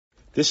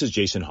This is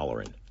Jason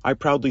Holleran. I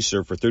proudly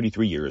served for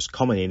 33 years,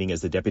 culminating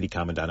as the Deputy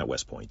Commandant at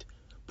West Point.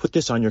 Put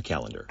this on your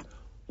calendar.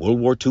 World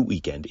War II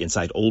weekend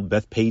inside Old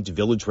Bethpage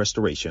Village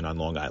Restoration on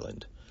Long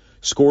Island.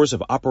 Scores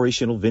of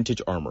operational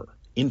vintage armor,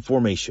 in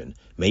formation,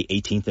 May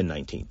 18th and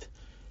 19th.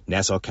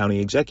 Nassau County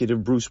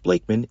Executive Bruce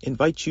Blakeman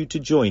invites you to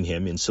join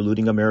him in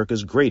saluting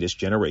America's greatest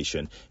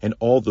generation and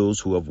all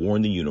those who have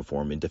worn the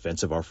uniform in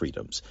defense of our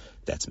freedoms.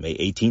 That's May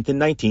 18th and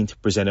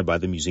 19th, presented by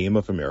the Museum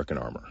of American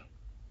Armor.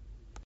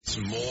 It's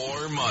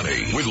More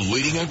Money with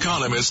leading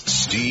economist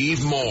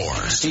Steve Moore.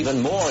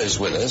 Stephen Moore is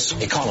with us,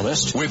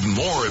 economist. With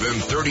more than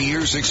 30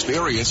 years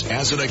experience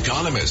as an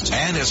economist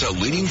and as a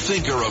leading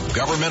thinker of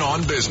government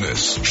on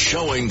business,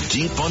 showing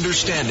deep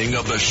understanding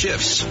of the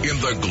shifts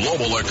in the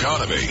global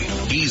economy.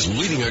 He's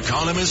leading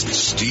economist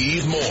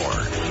Steve Moore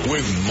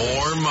with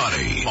More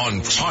Money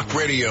on Talk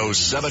Radio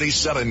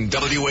 77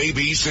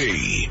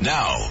 WABC.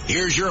 Now,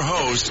 here's your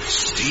host,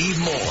 Steve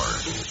Moore.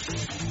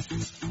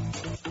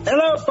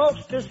 Hello,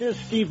 folks. This is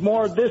Steve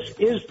Moore. This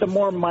is the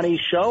More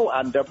Money Show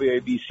on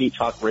WABC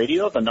Talk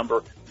Radio, the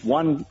number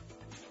one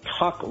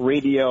talk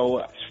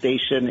radio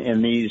station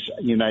in these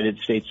United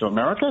States of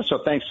America. So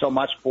thanks so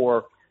much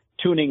for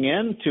tuning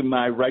in. To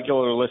my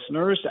regular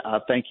listeners,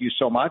 thank you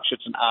so much.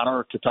 It's an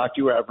honor to talk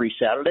to you every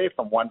Saturday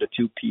from 1 to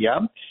 2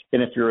 p.m.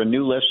 And if you're a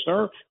new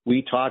listener,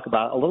 we talk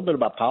about a little bit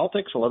about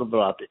politics, a little bit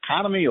about the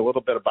economy, a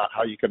little bit about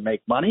how you can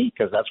make money,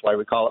 because that's why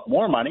we call it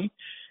More Money.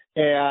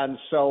 And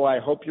so I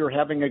hope you're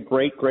having a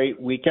great, great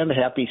weekend.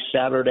 Happy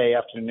Saturday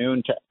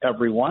afternoon to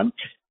everyone.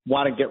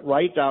 Want to get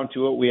right down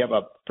to it. We have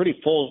a pretty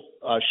full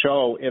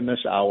show in this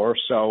hour,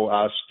 so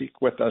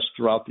stick with us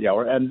throughout the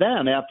hour. And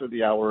then after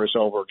the hour is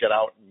over, get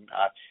out and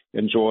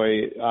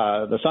enjoy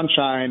the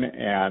sunshine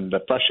and the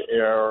fresh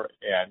air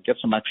and get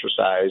some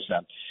exercise.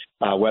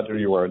 And whether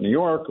you are in New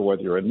York or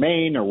whether you're in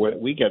Maine or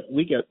we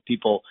get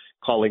people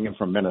calling in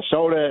from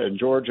Minnesota and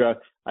Georgia.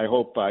 I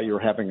hope you're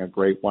having a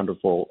great,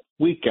 wonderful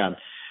weekend.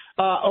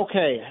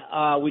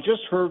 We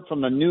just heard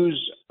from the news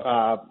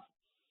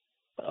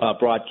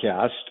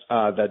broadcast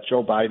that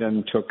Joe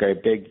Biden took a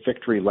big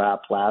victory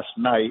lap last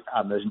night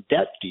on this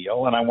debt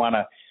deal, and I want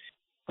to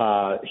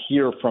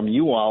hear from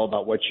you all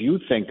about what you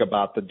think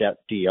about the debt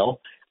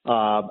deal.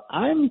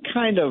 I'm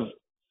kind of,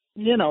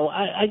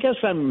 I guess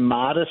I'm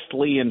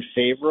modestly in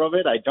favor of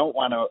it. I don't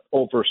want to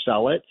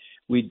oversell it.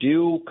 We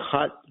do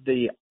cut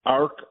the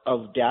arc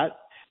of debt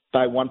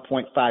by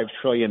 $1.5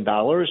 trillion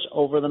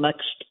over the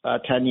next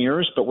 10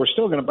 years, but we're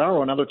still going to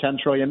borrow another $10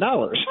 trillion.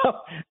 So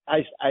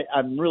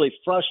I'm really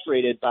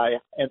frustrated by,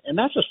 and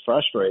not just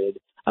frustrated,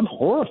 I'm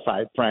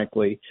horrified,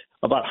 frankly,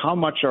 about how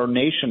much our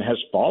nation has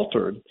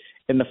faltered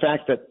in the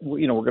fact that,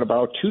 we're going to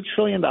borrow $2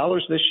 trillion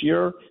this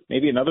year,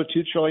 maybe another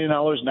 $2 trillion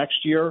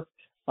next year.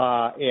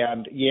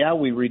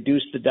 We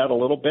reduced the debt a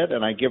little bit,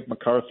 and I give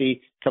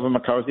Kevin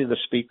McCarthy, the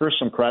speaker,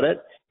 some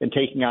credit in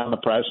taking on the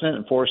president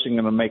and forcing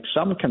him to make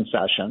some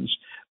concessions.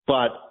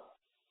 But,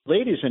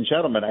 ladies and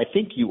gentlemen, I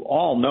think you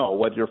all know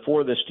whether you're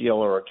for this deal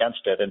or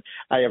against it. And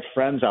I have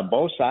friends on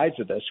both sides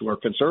of this who are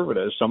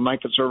conservatives. Some of my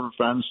conservative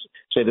friends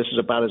say this is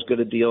about as good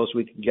a deal as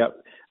we can get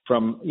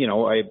from,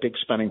 a big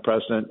spending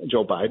president,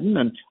 Joe Biden,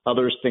 and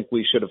others think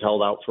we should have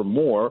held out for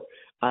more.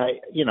 I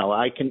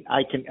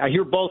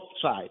hear both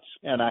sides,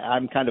 and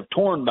I'm kind of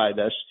torn by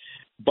this.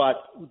 But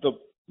the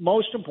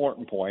most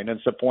important point, and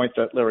it's the point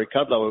that Larry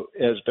Kudlow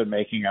has been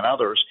making and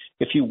others,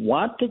 if you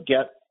want to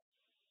get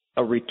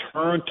a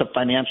return to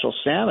financial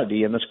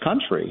sanity in this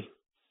country,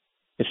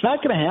 it's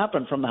not going to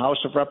happen from the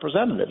House of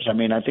Representatives. I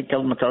mean, I think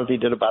Kevin McCarthy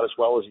did about as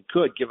well as he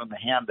could, given the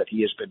hand that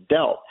he has been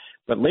dealt.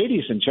 But,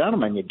 ladies and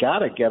gentlemen, you got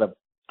to get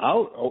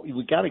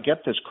we got to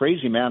get this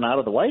crazy man out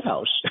of the White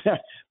House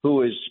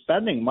who is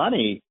spending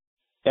money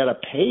at a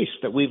pace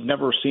that we've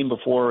never seen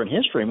before in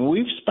history. I mean,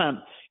 we've spent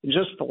in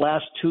just the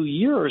last 2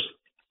 years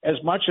as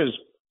much as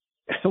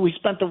we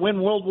spent to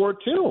win World War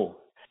II.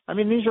 I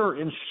mean, these are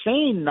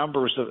insane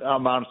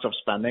amounts of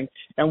spending.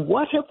 And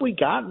what have we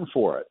gotten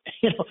for it?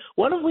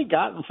 What have we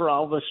gotten for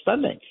all this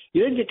spending?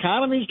 You think the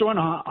economy's doing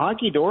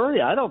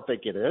honky-dory? I don't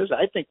think it is.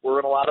 I think we're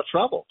in a lot of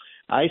trouble.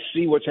 I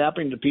see what's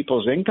happening to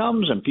people's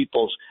incomes and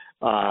people's,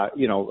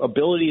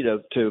 ability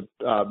to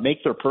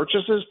make their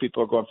purchases.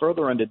 People are going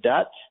further into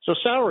debt. So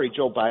sorry,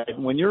 Joe Biden,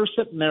 when you're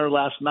sitting there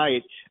last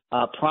night,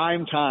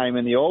 prime time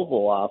in the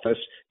Oval Office,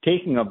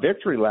 taking a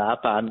victory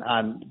lap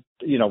on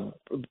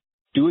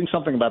doing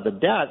something about the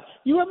debt,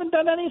 you haven't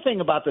done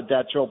anything about the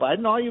debt, Joe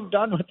Biden. All you've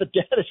done with the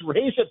debt is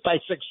raise it by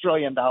 $6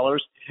 trillion,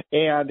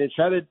 and it's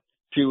headed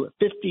to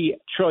 $50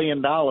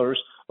 trillion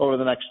over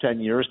the next 10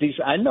 years.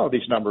 I know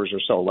these numbers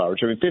are so large.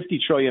 I mean, $50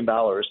 trillion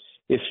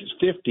is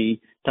 50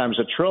 times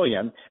a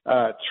trillion.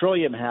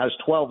 Trillion has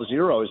 12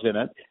 zeros in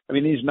it. I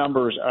mean, these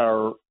numbers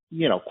are,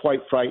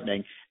 quite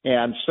frightening.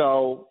 And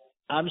so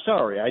I'm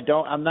sorry.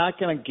 I'm not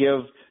going to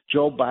give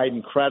Joe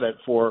Biden credit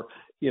for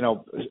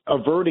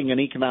averting an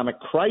economic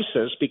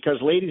crisis because,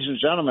 ladies and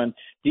gentlemen,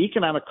 the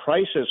economic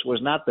crisis was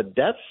not the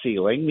debt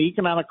ceiling. The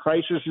economic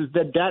crisis is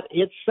the debt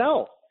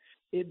itself.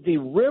 The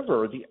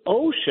river, the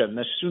ocean,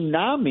 the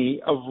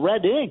tsunami of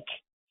red ink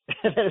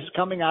that is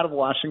coming out of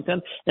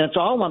Washington. And it's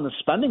all on the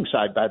spending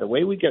side, by the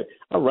way. We get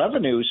our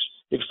revenues,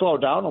 they've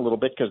slowed down a little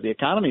bit because the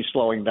economy is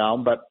slowing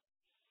down, but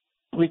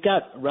we've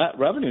got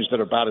revenues that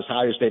are about as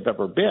high as they've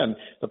ever been.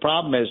 The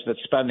problem is that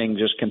spending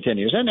just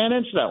continues. And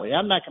incidentally,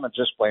 I'm not going to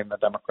just blame the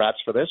Democrats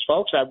for this,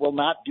 folks. I will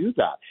not do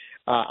that.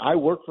 I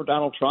worked for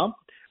Donald Trump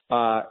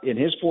in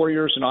his 4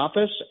 years in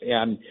office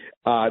and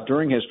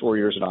during his 4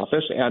 years in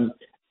office. And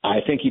I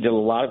think he did a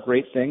lot of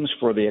great things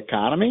for the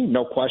economy,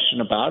 no question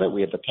about it.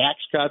 We had the tax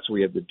cuts.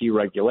 We had the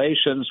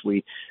deregulations.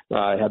 We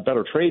had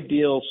better trade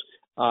deals.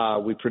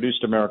 We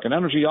produced American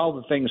energy, all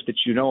the things that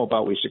you know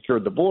about. We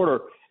secured the border.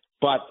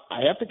 But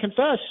I have to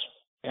confess,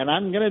 and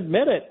I'm going to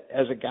admit it,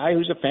 as a guy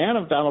who's a fan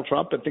of Donald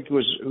Trump, I think he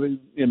was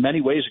in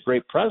many ways a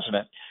great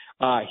president.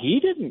 He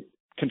didn't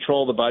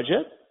control the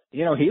budget.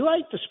 He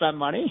liked to spend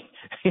money.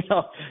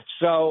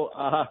 So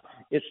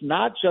it's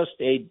not just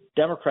a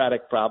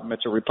Democratic problem.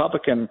 It's a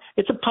Republican.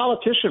 It's a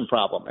politician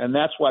problem, and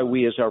that's why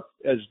we, as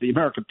the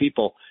American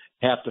people,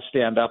 have to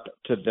stand up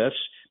to this,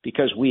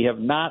 because we have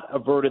not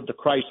averted the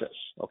crisis.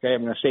 Okay,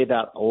 I'm going to say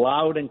that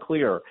loud and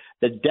clear.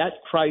 The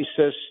debt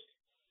crisis.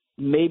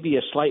 Maybe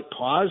a slight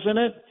pause in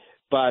it,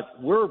 but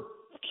we're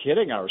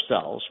kidding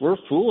ourselves. We're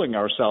fooling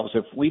ourselves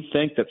if we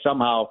think that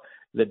somehow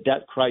the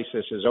debt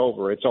crisis is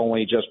over. It's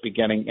only just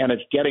beginning, and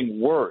it's getting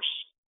worse,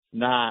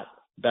 not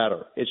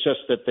better. It's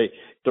just that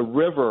the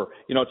river,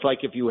 it's like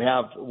if you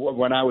have,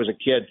 when I was a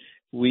kid,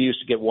 we used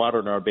to get water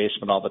in our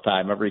basement all the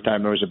time. Every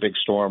time there was a big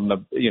storm,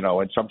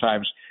 and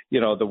sometimes,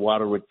 the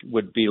water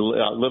would be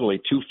literally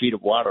 2 feet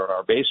of water in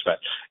our basement.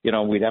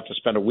 We'd have to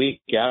spend a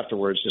week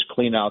afterwards just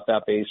clean out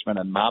that basement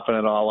and mopping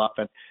it all up.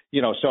 And,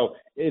 so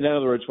in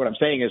other words, what I'm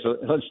saying is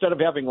instead of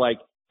having like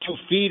 2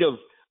 feet of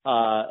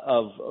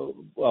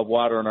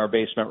water in our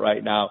basement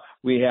right now,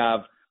 we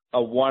have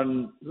a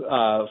 1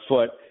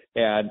 foot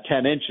and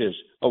 10 inches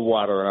of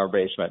water in our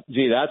basement.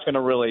 Gee, that's going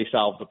to really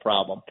solve the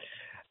problem.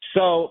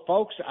 So,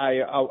 folks,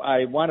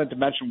 I wanted to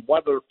mention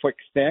one other quick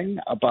thing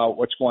about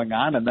what's going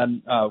on, and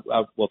then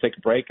we'll take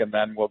a break, and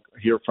then we'll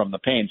hear from the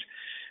Paynes.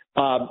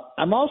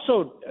 I'm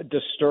also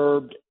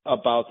disturbed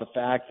about the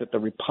fact that the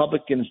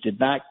Republicans did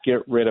not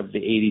get rid of the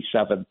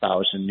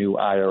 87,000 new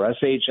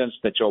IRS agents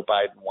that Joe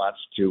Biden wants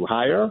to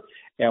hire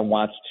and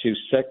wants to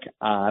sic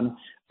on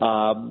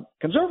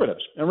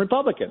conservatives and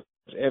Republicans.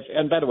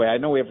 And by the way, I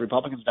know we have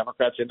Republicans,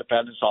 Democrats,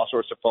 Independents, all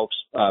sorts of folks,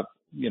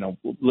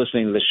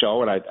 listening to the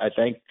show, and I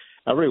thank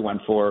everyone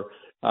for,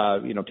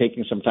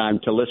 taking some time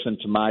to listen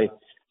to my,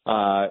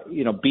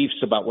 beefs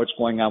about what's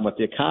going on with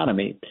the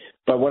economy.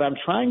 But what I'm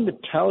trying to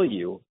tell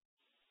you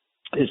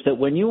is that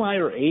when you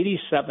hire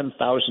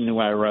 87,000 new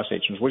IRS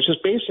agents, which is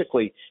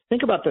basically,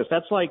 think about this,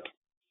 that's like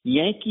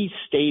Yankee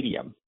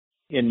Stadium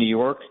in New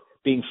York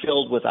being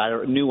filled with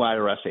new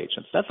IRS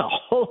agents. That's a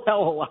whole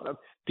hell of a lot of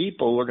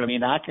people who are going to be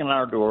knocking on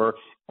our door,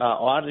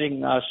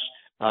 auditing us,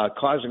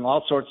 causing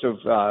all sorts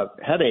of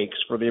headaches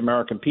for the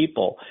American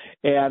people.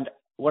 And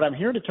what I'm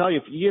here to tell you,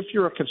 if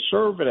you're a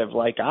conservative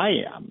like I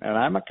am, and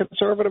I'm a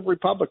conservative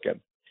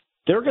Republican,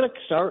 they're going to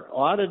start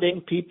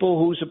auditing people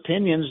whose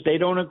opinions they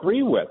don't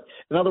agree with.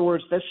 In other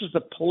words, this is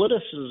the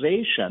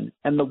politicization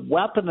and the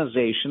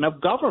weaponization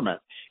of government.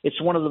 It's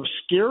one of the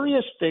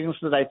scariest things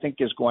that I think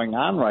is going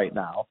on right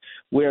now,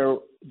 where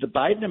the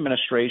Biden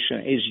administration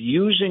is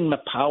using the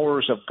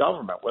powers of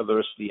government, whether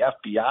it's the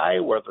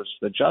FBI, whether it's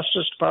the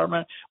Justice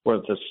Department, whether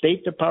it's the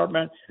State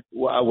Department,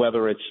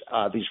 whether it's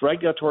these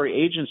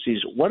regulatory agencies.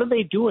 What are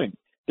they doing?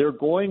 They're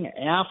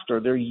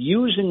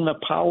using the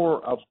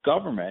power of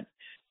government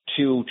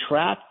to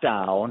track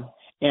down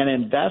and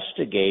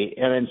investigate,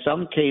 and in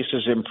some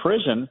cases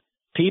imprison,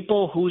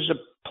 people whose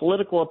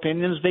political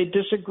opinions they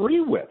disagree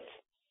with.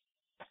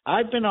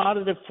 I've been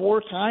audited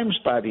 4 times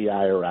by the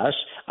IRS.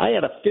 I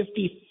had a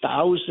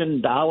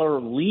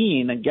 $50,000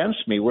 lien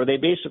against me where they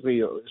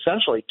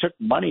essentially took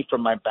money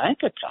from my bank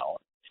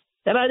account.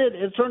 And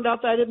it turned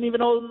out that I didn't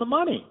even owe them the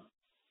money.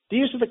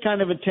 These are the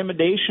kind of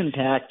intimidation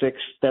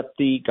tactics that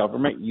the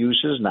government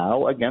uses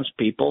now against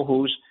people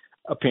whose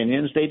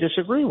opinions they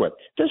disagree with.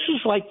 This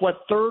is like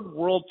what third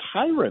world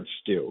tyrants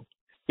do.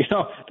 This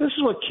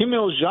is what Kim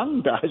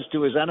Il-sung does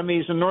to his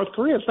enemies in North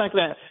Korea. It's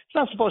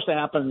not supposed to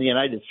happen in the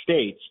United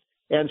States.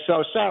 And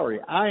so, sorry,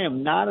 I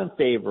am not in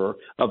favor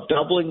of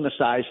doubling the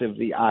size of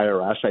the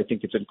IRS. I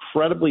think it's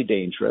incredibly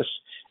dangerous.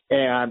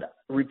 And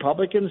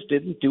Republicans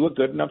didn't do a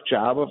good enough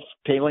job of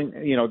tailing,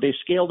 they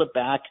scaled it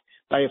back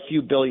by a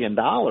few $1 billion.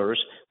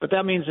 But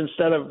that means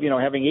instead of,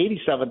 having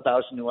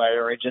 87,000 new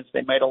IRS agents,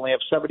 they might only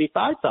have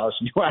 75,000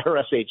 new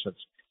IRS agents.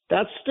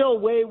 That's still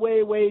way,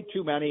 way, way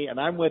too many.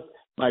 And I'm with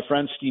my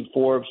friend Steve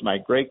Forbes, my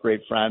great,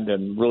 great friend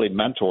and really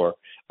mentor,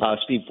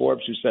 Steve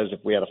Forbes, who says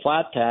if we had a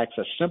flat tax,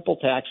 a simple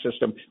tax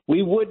system,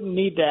 we wouldn't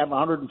need to have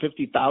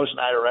 150,000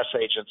 IRS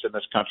agents in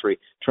this country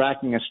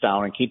tracking us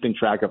down and keeping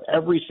track of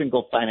every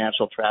single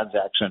financial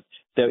transaction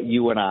that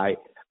you and I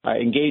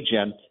engage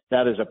in.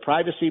 That is a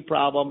privacy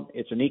problem.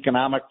 It's an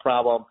economic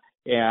problem.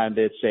 And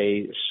it's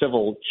a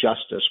civil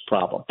justice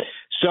problem.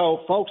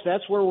 So, folks,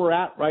 that's where we're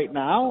at right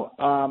now.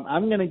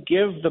 I'm going to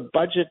give the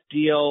budget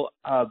deal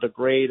the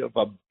grade of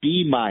a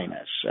B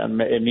minus,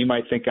 and you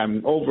might think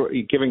I'm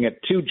giving it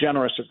too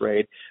generous a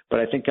grade, but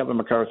I think Kevin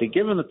McCarthy,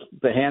 given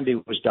the hand he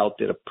was dealt,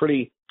 did a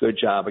pretty good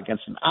job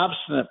against an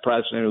obstinate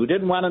president who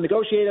didn't want to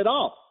negotiate at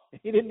all.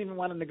 He didn't even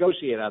want to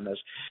negotiate on this.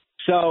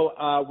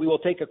 So we will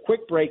take a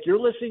quick break. You're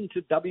listening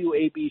to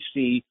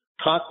WABC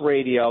Talk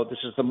Radio. This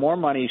is the More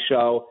Money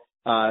Show.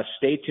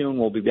 Stay tuned.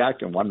 We'll be back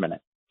in 1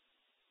 minute.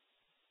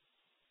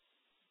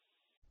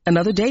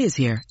 Another day is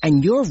here,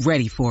 and you're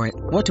ready for it.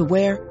 What to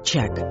wear?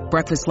 Check.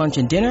 Breakfast, lunch,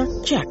 and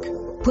dinner? Check.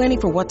 Planning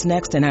for what's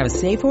next and how to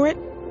save for it?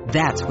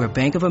 That's where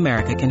Bank of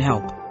America can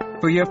help.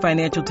 For your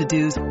financial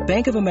to-dos,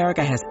 Bank of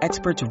America has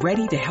experts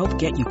ready to help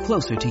get you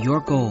closer to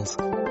your goals.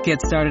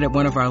 Get started at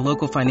one of our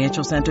local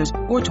financial centers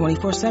or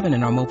 24/7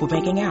 in our mobile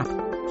banking app.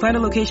 Find a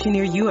location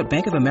near you at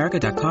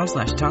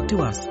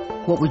bankofamerica.com/talktous.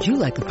 What would you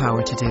like the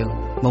power to do?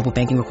 Mobile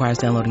banking requires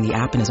downloading the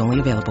app and is only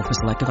available for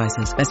select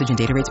devices. Message and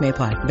data rates may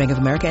apply. Bank of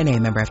America N.A.,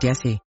 member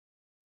FDIC.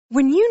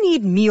 When you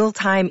need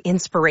mealtime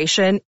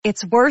inspiration,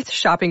 it's worth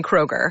shopping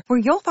Kroger, where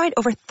you'll find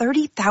over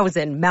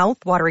 30,000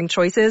 mouth-watering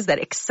choices that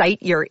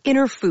excite your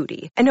inner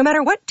foodie. And no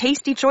matter what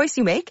tasty choice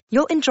you make,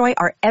 you'll enjoy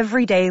our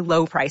everyday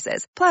low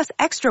prices, plus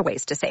extra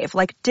ways to save,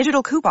 like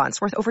digital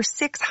coupons worth over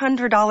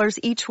 $600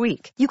 each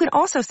week. You can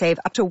also save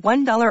up to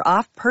 $1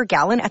 off per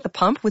gallon at the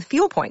pump with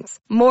fuel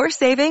points. More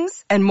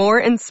savings and more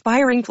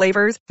inspiring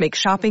flavors make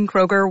shopping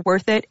Kroger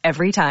worth it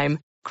every time.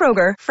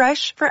 Kroger,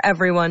 fresh for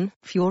everyone.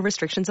 Fuel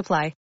restrictions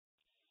apply.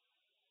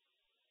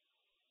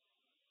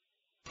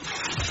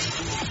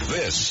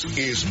 This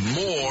is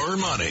More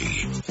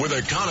Money with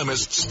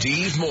economist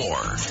Steve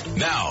Moore.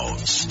 Now,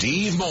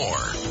 Steve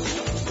Moore.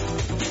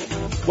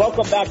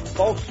 Welcome back,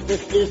 folks.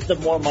 This is the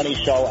More Money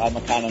Show. I'm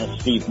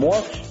economist Steve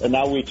Moore, and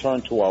now we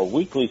turn to our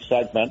weekly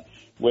segment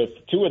with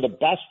two of the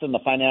best in the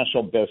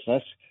financial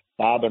business,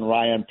 Bob and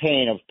Ryan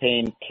Payne of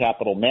Payne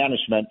Capital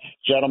Management.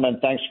 Gentlemen,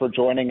 thanks for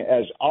joining.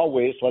 As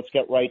always, let's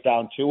get right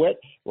down to it.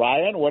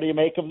 Ryan, what do you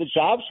make of the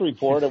jobs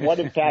report, and what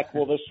impact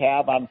will this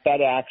have on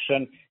Fed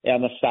action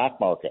and the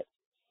stock market?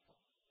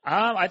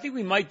 I think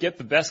we might get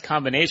the best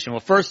combination.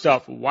 Well, first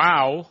off,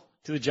 wow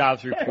to the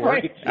jobs report.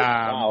 Right.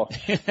 Wow.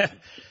 Awesome.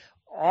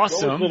 What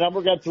was the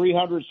number? Got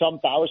 300-some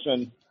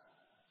thousand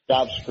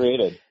jobs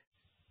created.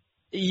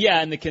 Yeah,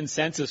 and the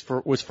consensus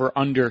was for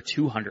under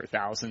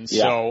 200,000.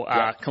 So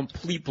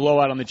complete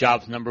blowout on the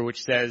jobs number,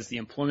 which says the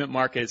employment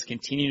market is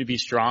continuing to be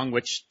strong,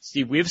 which,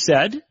 Steve, we have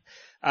said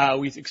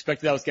we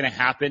expected that was going to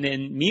happen.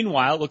 And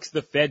meanwhile, it looks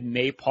the Fed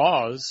may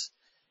pause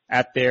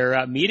at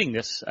their meeting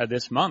this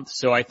month.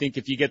 So I think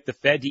if you get the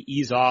Fed to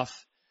ease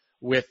off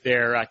with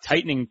their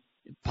tightening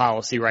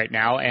policy right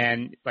now,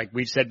 and like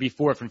we've said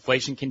before, if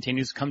inflation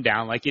continues to come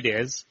down like it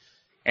is,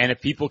 and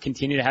if people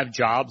continue to have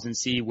jobs and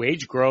see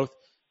wage growth,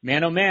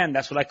 man, oh man,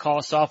 that's what I call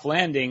a soft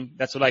landing.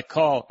 That's what I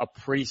call a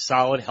pretty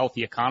solid,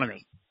 healthy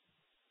economy.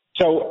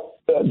 So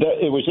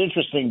it was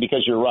interesting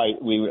because you're right.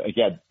 We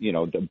had,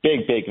 the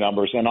big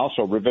numbers and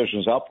also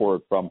revisions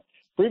upward from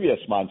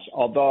previous months,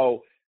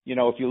 although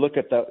if you look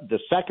at the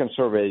second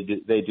survey,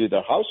 they do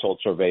the household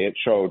survey, it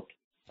showed,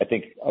 I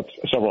think,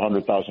 several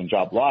 100,000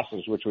 job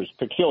losses, which was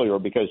peculiar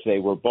because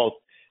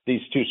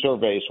these two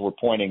surveys were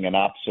pointing in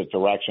opposite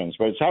directions.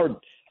 But it's hard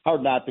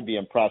not to be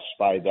impressed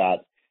by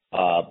that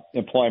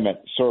employment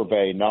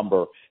survey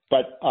number.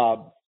 But,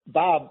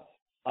 Bob,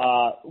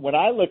 when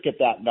I look at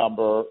that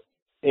number,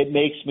 it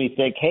makes me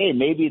think, hey,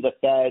 maybe the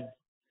Fed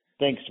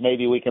thinks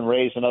maybe we can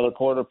raise another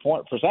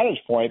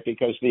percentage point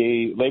because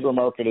the labor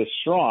market is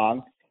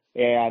strong.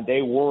 And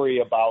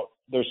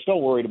they're still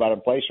worried about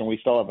inflation. We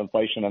still have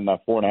inflation in the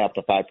 4.5%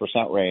 to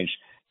 5% range.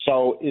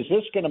 So is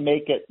this going to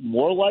make it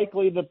more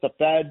likely that the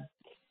Fed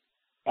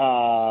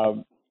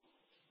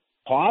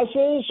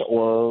pauses,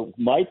 or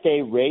might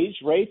they raise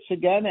rates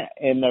again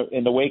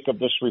in the wake of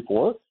this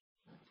report?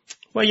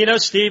 Well,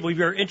 Steve, we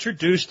were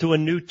introduced to a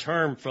new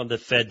term from the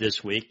Fed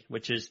this week,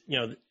 which is,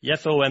 the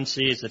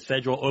FOMC is the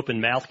Federal Open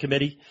Mouth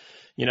Committee.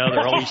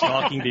 They're always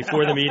talking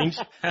before the meetings.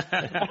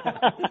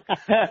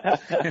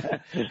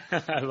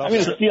 I'm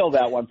going to steal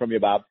that one from you,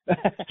 Bob.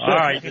 All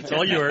right. It's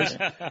all yours.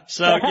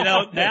 So,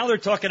 now they're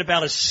talking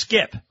about a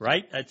skip,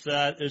 right?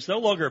 There's no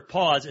longer a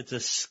pause. It's a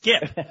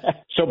skip.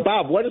 So,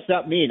 Bob, what does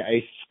that mean?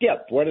 A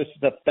skip? What is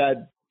the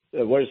Fed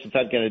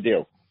going to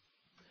do?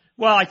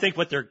 Well, I think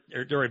what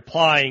they're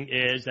implying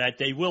is that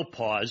they will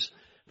pause.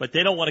 But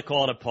they don't want to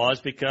call it a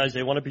pause because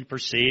they want to be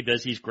perceived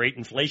as these great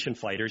inflation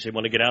fighters. They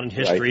want to get out in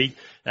history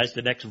as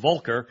the next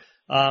Volcker.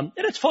 And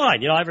it's fine.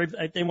 They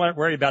want to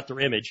worry about their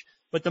image.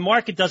 But the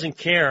market doesn't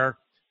care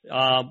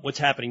what's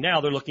happening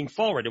now. They're looking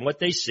forward. And what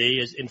they see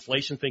is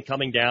inflation's been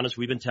coming down, as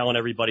we've been telling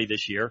everybody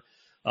this year.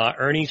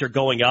 Earnings are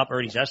going up.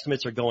 Earnings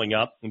estimates are going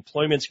up.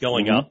 Employment's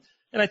going up.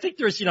 And I think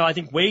I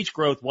think wage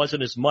growth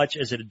wasn't as much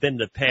as it had been in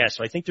the past.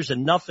 So I think there's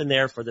enough in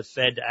there for the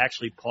Fed to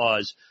actually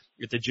pause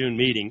at the June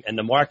meeting, and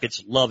the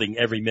market's loving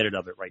every minute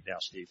of it right now,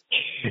 Steve.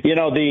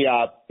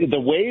 The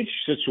wage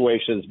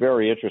situation is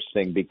very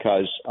interesting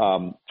because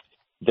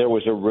there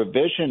was a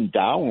revision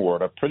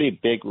downward, a pretty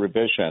big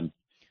revision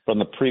from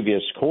the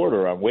previous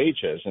quarter on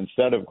wages.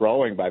 Instead of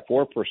growing by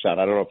 4%, I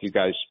don't know if you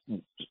guys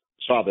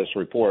saw this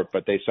report,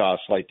 but they saw a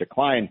slight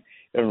decline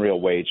in real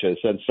wages.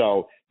 And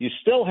so you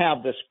still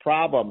have this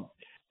problem,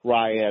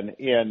 Ryan,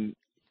 in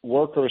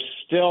workers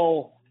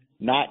still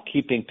not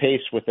keeping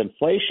pace with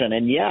inflation.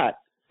 And yet,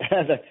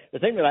 the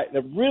thing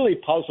that really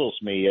puzzles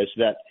me is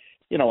that,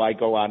 you know, I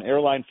go on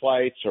airline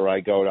flights or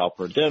I go out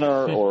for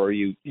dinner or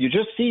you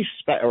just see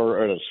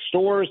or the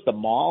stores, the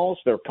malls,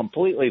 they're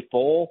completely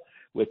full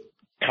with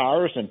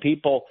cars and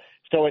people.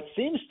 So it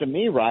seems to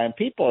me, Ryan,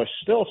 people are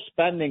still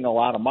spending a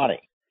lot of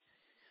money.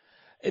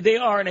 They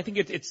are, and I think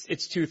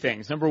it's two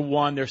things. Number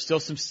one, there's still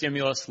some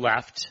stimulus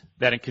left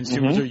that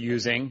consumers are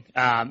using.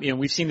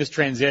 We've seen this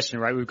transition,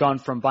 right? We've gone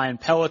from buying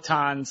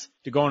Pelotons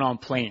to going on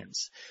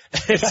planes.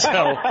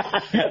 So,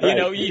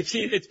 you've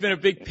seen it's been a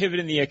big pivot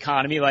in the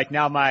economy. Like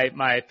now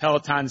my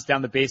Peloton's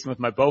down the basement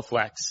with my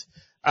Bowflex.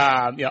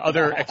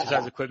 Other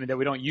exercise equipment that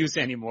we don't use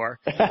anymore.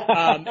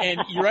 And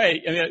you're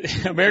right. I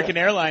mean, American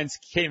Airlines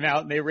came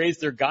out and they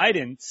raised their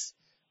guidance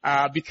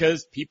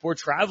because people were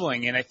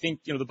traveling. And I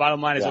think, the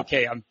bottom line is,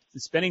 okay, I'm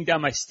spending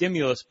down my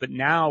stimulus, but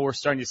now we're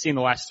starting to see in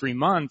the last 3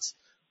 months,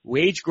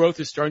 wage growth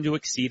is starting to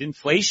exceed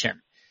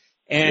inflation.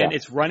 And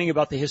it's running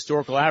about the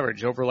historical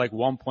average over like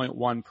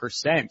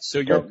 1.1%. So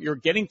you're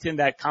getting to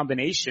that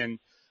combination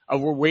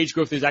of where wage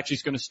growth is actually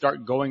going to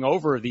start going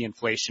over the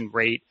inflation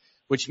rate,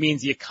 which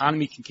means the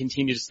economy can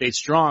continue to stay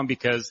strong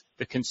because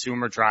the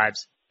consumer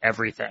drives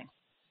everything.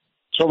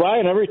 So,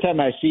 Ryan, every time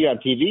I see you on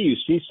TV,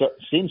 you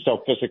seem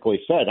so physically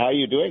fit. How are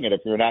you doing it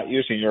if you're not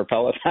using your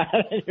Peloton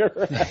and your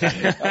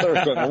other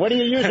equipment? What are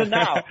you using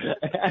now?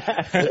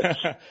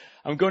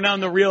 I'm going down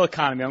the real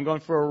economy. I'm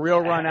going for a real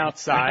run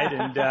outside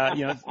and,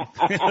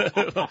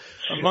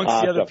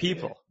 amongst the other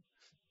people.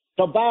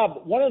 So,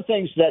 Bob, one of the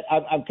things that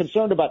I'm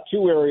concerned about,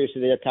 two areas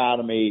of the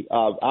economy.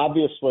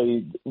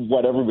 Obviously,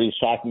 what everybody's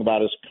talking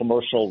about is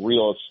commercial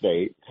real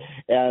estate.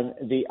 And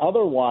the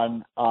other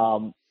one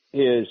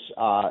is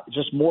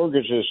just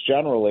mortgages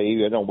generally,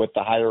 with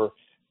the higher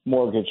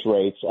mortgage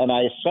rates. And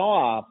I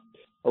saw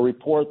a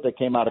report that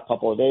came out a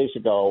couple of days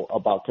ago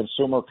about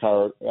consumer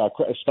card,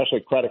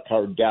 especially credit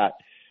card debt,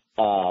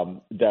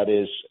 that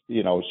is,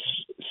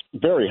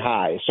 very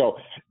high. So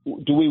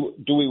do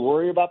we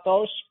worry about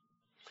those?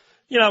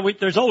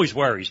 There's always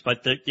worries,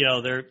 but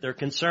they're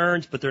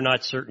concerns, but they're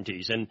not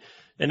certainties. And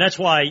that's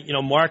why,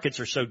 markets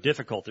are so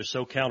difficult. They're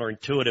so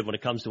counterintuitive when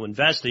it comes to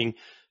investing,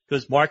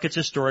 because markets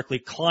historically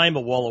climb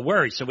a wall of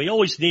worry. So we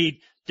always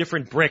need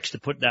different bricks to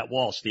put in that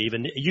wall, Steve.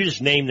 And you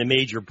just named the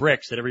major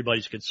bricks that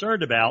everybody's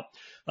concerned about.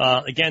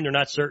 Again, they're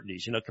not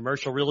certainties.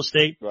 Commercial real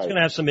estate is going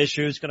to have some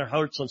issues, going to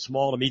hurt some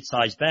small to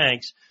mid-sized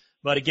banks.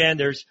 But again,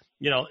 there's,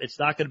 it's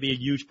not going to be a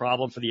huge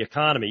problem for the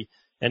economy.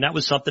 And that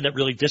was something that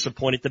really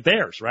disappointed the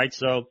bears, right?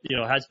 So,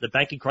 has the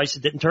banking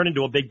crisis didn't turn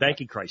into a big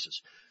banking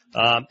crisis.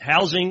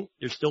 Housing,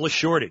 there's still a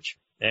shortage.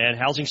 And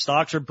housing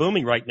stocks are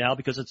booming right now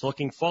because it's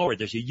looking forward.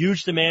 There's a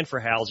huge demand for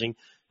housing,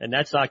 and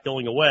that's not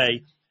going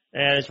away.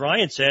 And as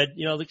Ryan said,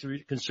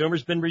 the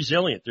consumer's been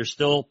resilient. There's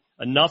still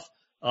enough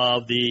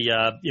of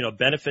the,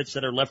 benefits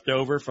that are left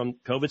over from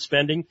COVID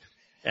spending.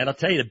 And I'll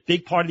tell you, the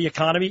big part of the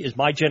economy is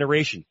my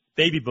generation,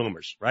 baby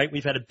boomers, right?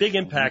 We've had a big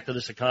impact on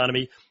this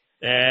economy,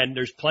 and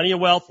there's plenty of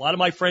wealth. A lot of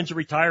my friends are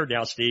retired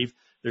now, Steve.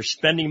 They're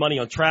spending money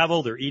on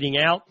travel, they're eating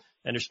out,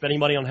 and they're spending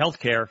money on health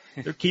care.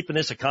 They're keeping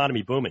this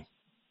economy booming.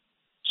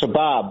 So,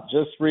 Bob,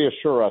 just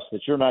reassure us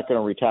that you're not going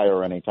to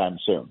retire anytime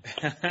soon.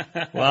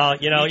 Well,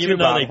 even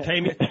though they pay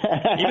me,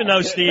 even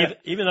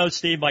though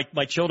Steve,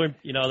 my children,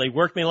 they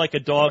work me like a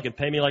dog and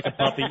pay me like a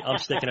puppy, I'm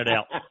sticking it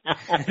out.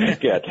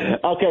 Good.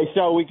 Okay,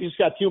 so we just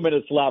got 2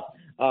 minutes left.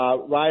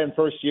 Ryan,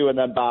 first you and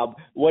then Bob.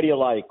 What do you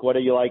like? What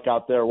do you like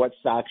out there? What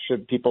stocks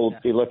should people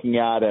be looking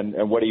at,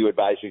 and what are you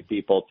advising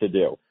people to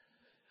do?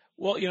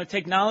 Well,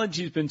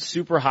 technology has been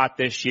super hot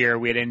this year.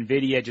 We had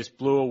NVIDIA just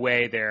blew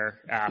away their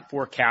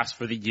forecast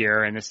for the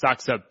year, and the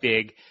stock's up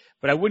big.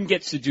 But I wouldn't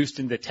get seduced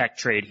into the tech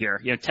trade here.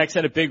 Tech's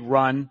had a big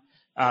run.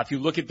 If you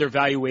look at their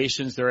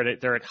valuations,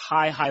 they're at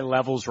high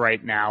levels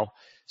right now.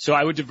 So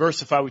I would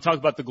diversify. We talked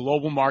about the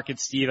global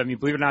market, Steve. I mean,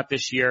 believe it or not,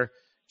 this year,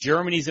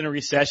 Germany's in a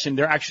recession.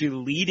 They're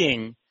actually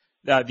leading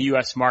the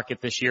U.S.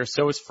 market this year.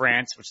 So is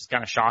France, which is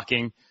kind of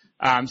shocking.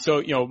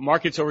 So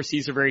markets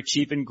overseas are very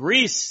cheap. And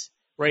Greece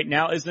right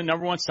now is the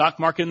number one stock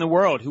market in the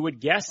world. Who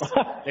would guess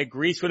that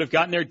Greece would have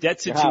gotten their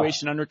debt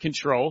situation under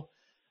control?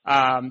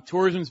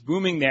 Tourism's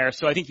booming there.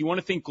 So I think you want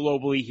to think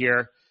globally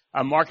here.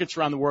 Markets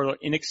around the world are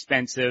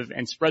inexpensive,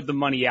 and spread the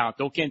money out.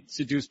 Don't get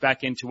seduced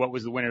back into what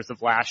was the winners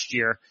of last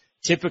year.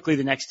 Typically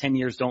the next 10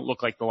 years don't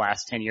look like the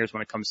last 10 years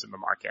when it comes to the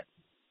market.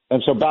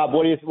 And so, Bob,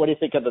 what do you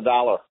think of the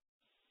dollar?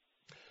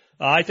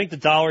 I think the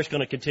dollar is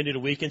going to continue to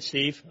weaken,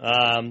 Steve.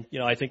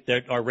 I think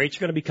that our rates are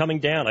going to be coming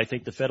down. I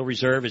think the Federal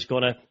Reserve is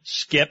going to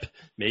skip,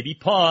 maybe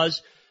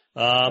pause.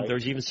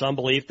 There's even some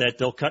belief that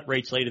they'll cut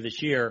rates later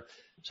this year.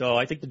 So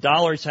I think the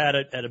dollar's had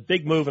a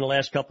big move in the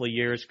last couple of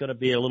years. It's going to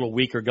be a little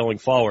weaker going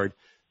forward.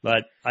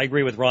 But I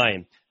agree with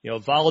Ryan.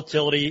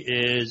 Volatility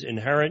is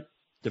inherent.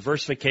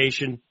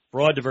 Diversification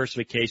broad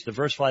diversification,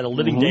 diversify the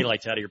living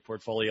daylights out of your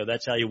portfolio.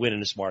 That's how you win in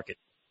this market.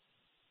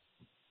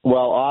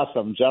 Well,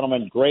 awesome,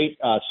 gentlemen. Great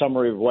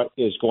summary of what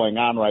is going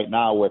on right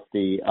now with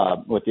the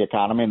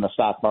economy and the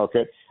stock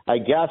market. I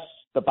guess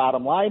the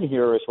bottom line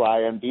here is,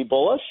 Ryan, be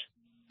bullish.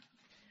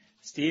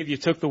 Steve, you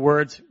took the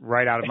words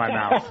right out of my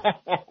mouth.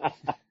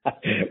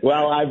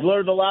 Well, I've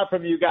learned a lot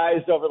from you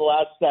guys over the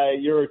last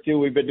year or two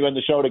we've been doing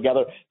the show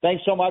together.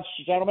 Thanks so much,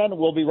 gentlemen.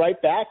 We'll be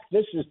right back.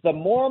 This is the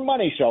More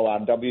Money Show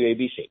on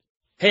WABC.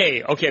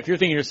 Hey, okay, if you're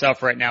thinking to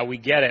yourself right now, we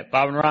get it.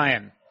 Bob and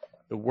Ryan,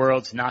 the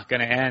world's not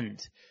going to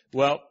end.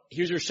 Well,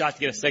 here's your shot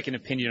to get a second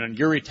opinion on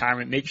your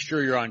retirement. Make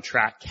sure you're on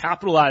track,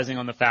 capitalizing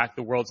on the fact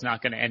the world's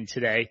not going to end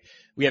today.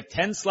 We have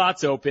 10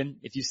 slots open.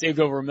 If you saved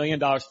over $1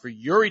 million for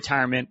your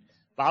retirement,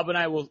 Bob and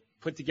I will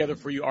put together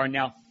for you our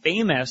now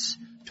famous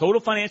Total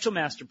Financial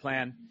Master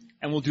Plan,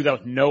 and we'll do that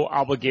with no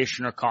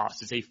obligation or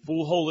cost. It's a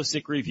full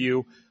holistic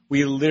review.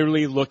 We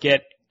literally look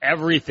at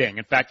everything.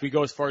 In fact, we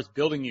go as far as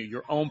building you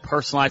your own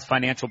personalized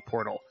financial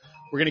portal.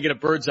 We're going to get a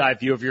bird's eye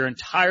view of your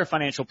entire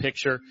financial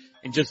picture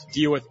and just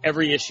deal with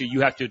every issue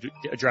you have to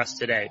address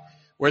today.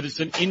 Whether it's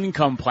an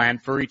income plan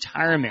for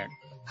retirement,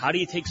 how do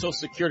you take Social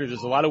Security?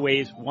 There's a lot of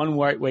ways. One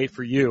right way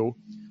for you.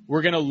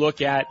 We're going to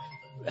look at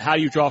how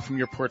do you draw from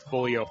your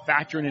portfolio,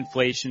 factor in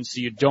inflation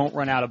so you don't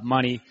run out of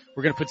money.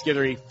 We're going to put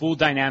together a full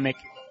dynamic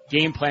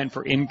game plan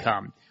for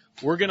income.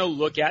 We're going to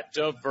look at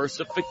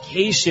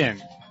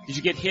diversification. Did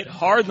you get hit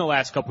hard in the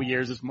last couple of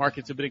years as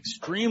markets have been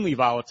extremely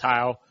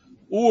volatile?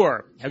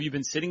 Or have you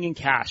been sitting in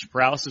cash,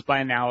 paralysis by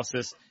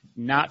analysis,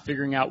 not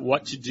figuring out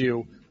what to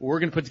do? We're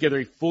going to put together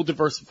a full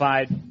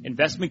diversified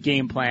investment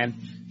game plan,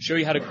 show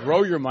you how to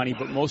grow your money,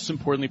 but most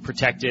importantly,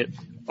 protect it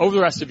over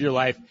the rest of your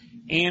life.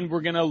 And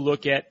we're going to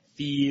look at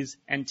fees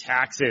and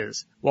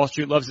taxes. Wall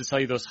Street loves to sell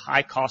you those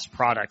high-cost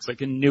products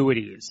like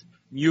annuities,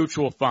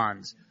 mutual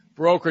funds,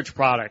 brokerage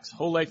products,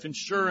 whole life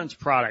insurance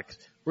products.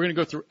 We're going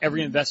to go through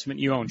every investment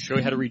you own, show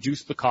you how to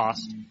reduce the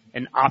cost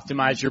and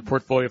optimize your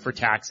portfolio for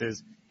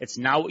taxes. It's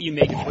not what you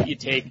make, it's what you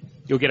take.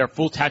 You'll get our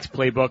full tax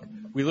playbook.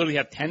 We literally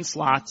have 10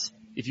 slots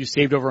if you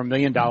saved over $1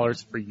 million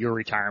for your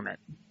retirement.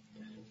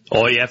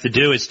 All you have to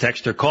do is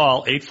text or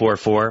call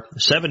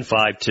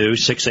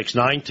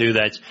 844-752-6692.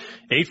 That's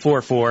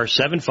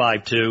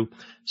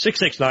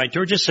 844-752-6692.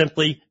 Or just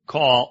simply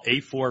call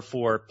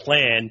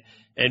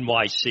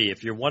 844-PLAN-NYC.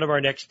 If you're one of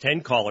our next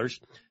 10 callers,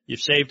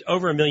 you've saved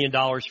over $1 million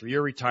for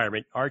your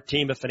retirement. Our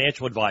team of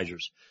financial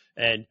advisors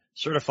and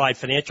certified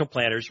financial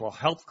planners will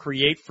help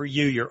create for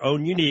you your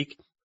own unique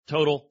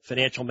Total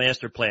Financial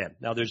Master Plan.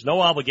 Now, there's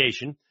no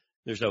obligation.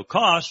 There's no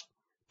cost,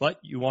 but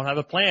you won't have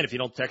a plan if you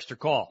don't text or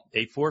call.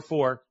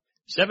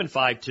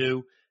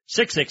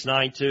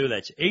 844-752-6692.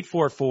 That's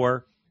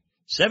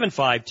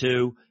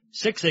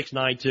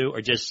 844-752-6692,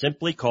 or just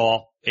simply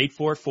call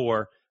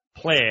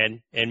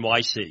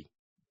 844-PLAN-NYC.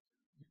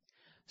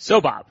 So,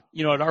 Bob,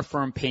 at our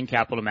firm, Payne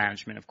Capital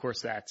Management, of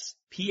course, that's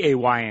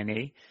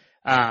P-A-Y-N-E.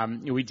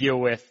 We deal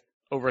with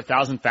over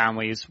 1,000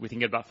 families. We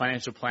think about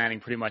financial planning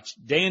pretty much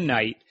day and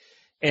night.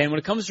 And when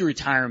it comes to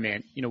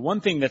retirement,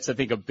 one thing that's, I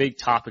think, a big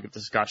topic of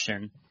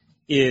discussion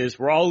is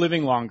we're all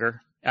living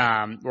longer.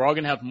 We're all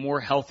going to have more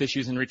health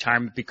issues in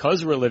retirement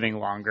because we're living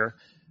longer,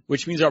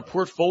 which means our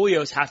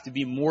portfolios have to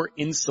be more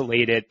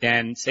insulated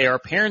than, say, our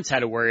parents had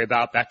to worry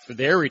about back for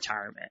their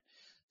retirement.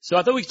 So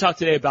I thought we could talk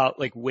today about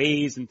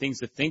ways and things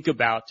to think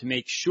about to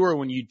make sure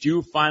when you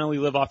do finally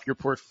live off your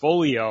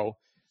portfolio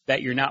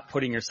that you're not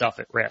putting yourself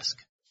at risk.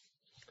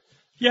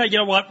 Yeah, you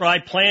know what,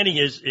 Brian? Planning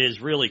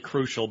is really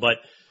crucial, but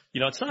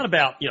it's not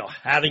about,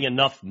 having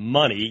enough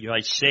money.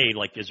 I say,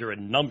 is there a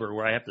number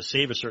where I have to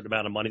save a certain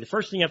amount of money? The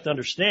first thing you have to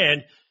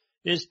understand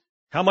is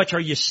how much are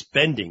you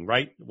spending,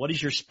 right? What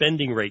is your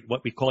spending rate?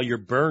 What we call your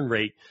burn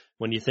rate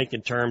when you think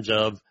in terms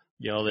of,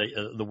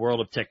 the world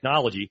of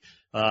technology.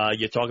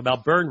 You talk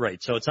about burn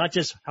rate. So it's not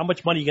just how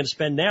much money you're going to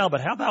spend now,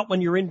 but how about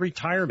when you're in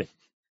retirement?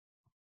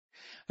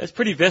 That's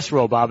pretty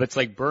visceral, Bob. It's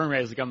like burn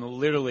rate is I'm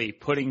literally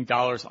putting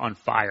dollars on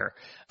fire.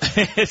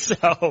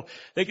 So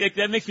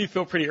that makes me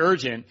feel pretty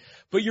urgent.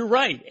 But you're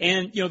right.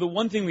 And, the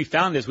one thing we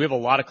found is we have a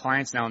lot of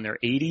clients now in their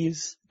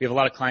 80s. We have a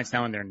lot of clients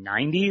now in their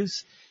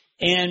 90s.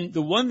 And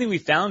the one thing we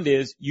found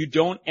is you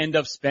don't end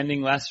up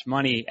spending less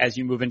money as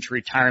you move into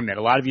retirement.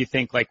 A lot of you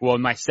think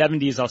in my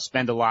 70s I'll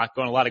spend a lot,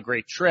 go on a lot of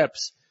great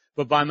trips,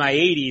 but by my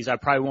 80s I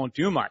probably won't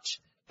do much.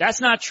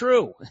 That's not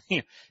true.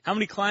 How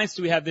many clients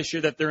do we have this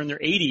year that they're in their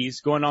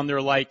 80s going on their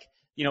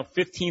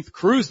 15th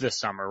cruise this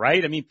summer,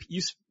 right? I mean,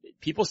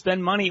 people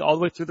spend money all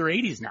the way through their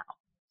 80s now.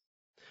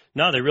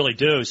 No, they really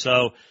do.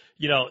 So,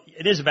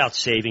 it is about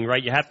saving,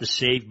 right? You have to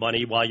save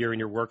money while you're in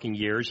your working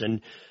years.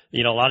 And,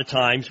 a lot of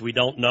times we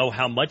don't know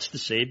how much to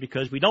save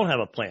because we don't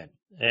have a plan.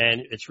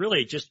 And it's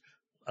really just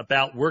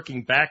about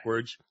working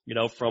backwards,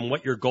 from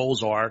what your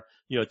goals are,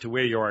 to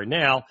where you are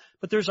now.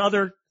 But there's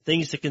other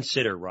things to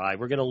consider, right?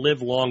 We're going to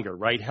live longer,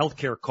 right?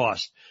 Healthcare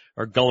costs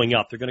are going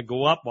up. They're going to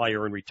go up while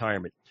you're in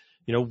retirement.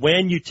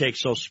 When you take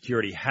Social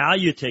Security, how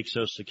you take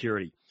Social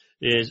Security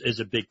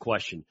is a big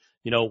question.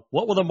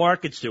 What will the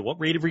markets do? What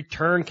rate of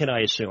return can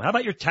I assume? How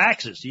about your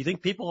taxes? Do you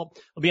think people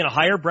will be in a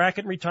higher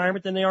bracket in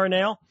retirement than they are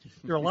now?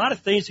 There are a lot of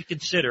things to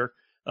consider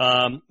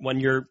when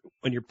you're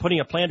putting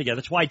a plan together.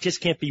 That's why it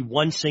just can't be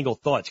one single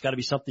thought. It's got to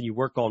be something you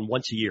work on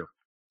once a year.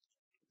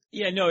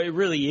 Yeah, no, it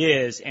really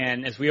is.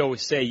 And as we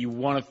always say, you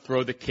want to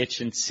throw the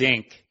kitchen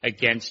sink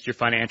against your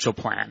financial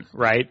plan,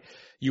 right?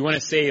 You want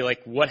to say,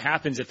 like, what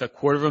happens if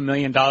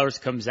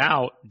 $250,000 comes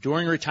out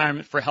during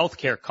retirement for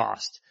healthcare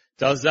costs?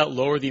 Does that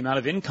lower the amount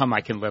of income I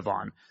can live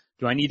on?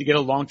 Do I need to get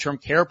a long-term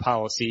care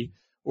policy,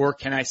 or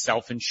can I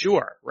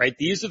self-insure, right?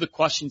 These are the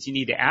questions you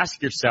need to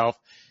ask yourself,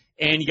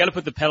 and you got to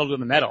put the pedal to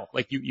the metal.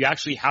 Like, you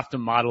actually have to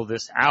model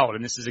this out,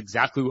 and this is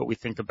exactly what we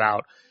think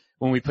about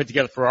when we put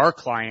together for our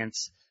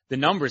clients the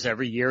numbers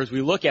every year as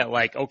we look at,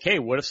 like, okay,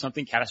 what if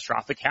something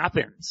catastrophic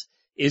happens?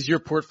 Is your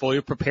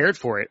portfolio prepared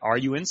for it? Are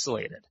you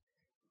insulated?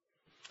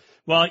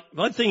 Well,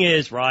 one thing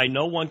is, Ryan,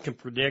 no one can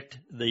predict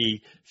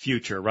the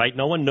future, right?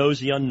 No one knows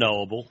the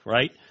unknowable,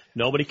 right?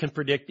 Nobody can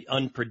predict the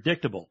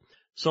unpredictable.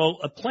 So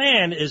a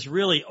plan is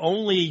really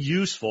only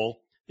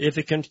useful if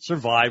it can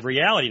survive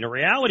reality. And the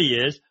reality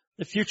is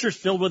the future is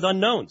filled with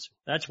unknowns.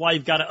 That's why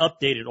you've got to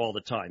update it all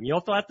the time. You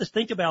also have to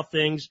think about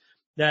things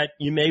that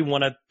you may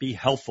want to be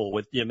helpful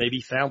with,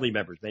 maybe family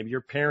members, maybe your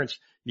parents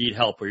need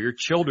help, or your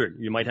children.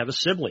 You might have a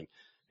sibling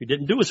who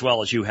didn't do as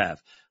well as you have,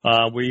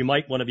 where you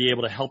might want to be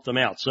able to help them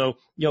out. So,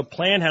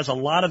 plan has a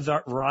lot of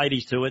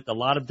varieties to it, a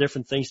lot of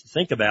different things to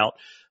think about.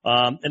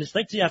 And it's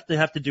things you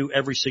have to do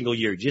every single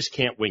year. You just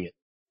can't wing it.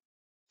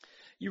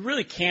 You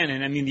really can.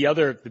 And I mean,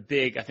 the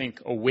big, I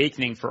think,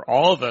 awakening for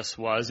all of us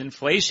was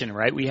inflation,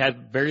 right? We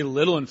had very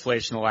little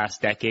inflation the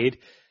last decade.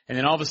 And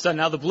then all of a sudden,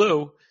 out of the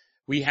blue,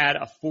 we had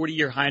a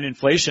 40-year high in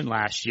inflation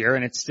last year,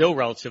 and it's still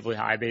relatively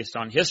high based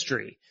on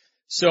history.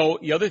 So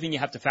the other thing you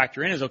have to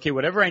factor in is, okay,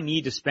 whatever I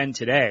need to spend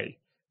today,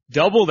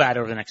 double that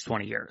over the next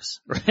 20 years.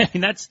 Right?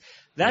 And that's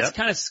Yep.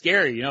 kind of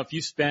scary. If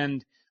you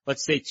spend,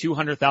 let's say,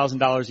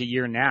 $200,000 a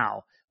year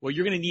now, well,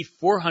 you're going to need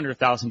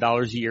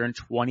 $400,000 a year in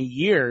 20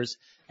 years.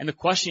 And the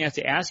question you have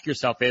to ask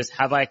yourself is,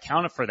 have I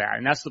accounted for that?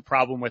 And that's the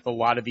problem with a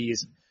lot of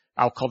these,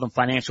 I'll call them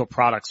financial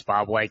products,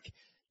 Bob. Like,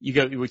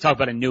 we talk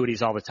about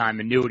annuities all the time,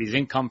 annuities,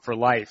 income for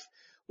life.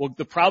 Well,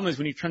 the problem is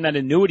when you turn that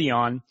annuity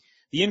on,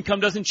 the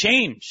income doesn't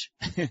change,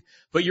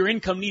 but your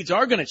income needs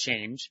are going to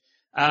change.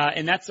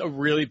 And that's a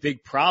really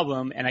big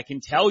problem. And I can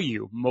tell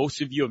you,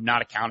 most of you have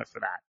not accounted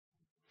for that.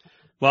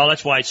 Well,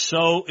 that's why it's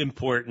so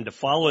important to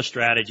follow a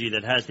strategy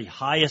that has the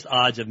highest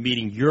odds of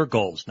meeting your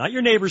goals, not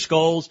your neighbor's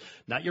goals,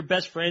 not your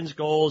best friend's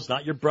goals,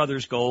 not your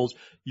brother's goals,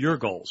 your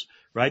goals,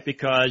 right?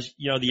 Because,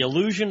 the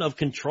illusion of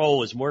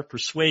control is more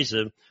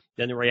persuasive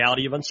than the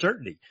reality of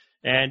uncertainty.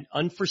 And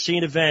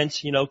unforeseen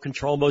events,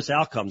 control most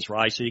outcomes,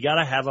 right? So you got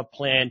to have a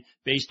plan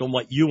based on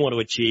what you want to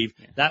achieve.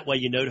 Yeah. That way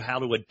you know how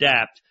to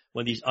adapt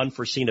when these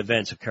unforeseen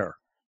events occur.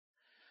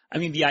 I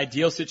mean, the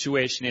ideal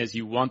situation is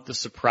you want the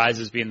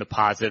surprises being the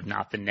positive,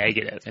 not the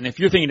negative. And if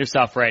you're thinking to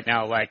yourself right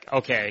now, like,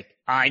 okay,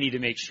 I need to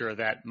make sure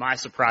that my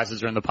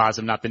surprises are in the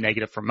positive, not the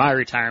negative for my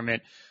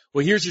retirement.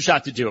 Well, here's your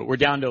shot to do it. We're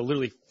down to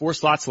literally 4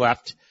 slots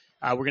left.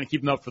 We're going to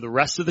keep them up for the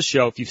rest of the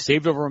show. If you've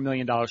saved over $1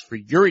 million for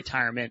your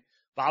retirement,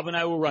 Bob and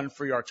I will run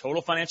for you our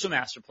total financial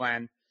master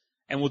plan,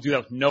 and we'll do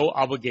that with no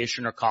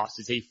obligation or cost.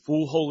 It's a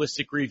full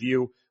holistic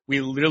review. We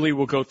literally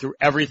will go through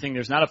everything.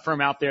 There's not a firm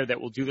out there that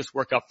will do this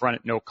work up front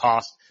at no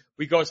cost.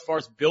 We go as far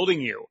as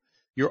building you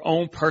your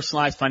own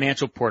personalized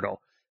financial portal,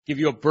 give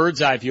you a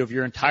bird's eye view of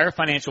your entire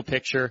financial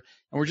picture,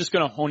 and we're just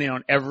going to hone in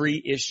on every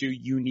issue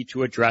you need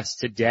to address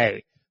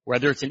today,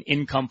 whether it's an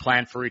income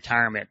plan for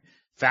retirement,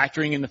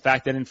 factoring in the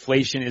fact that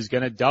inflation is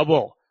going to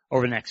double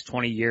over the next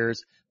 20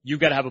 years. You've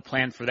got to have a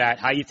plan for that.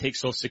 How you take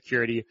Social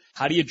Security?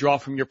 How do you draw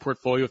from your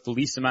portfolio with the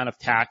least amount of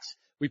tax?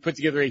 We put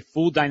together a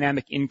full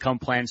dynamic income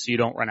plan so you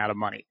don't run out of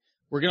money.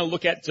 We're going to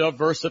look at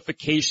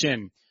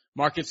diversification.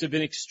 Markets have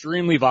been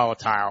extremely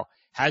volatile.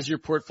 Has your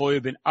portfolio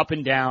been up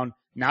and down,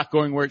 not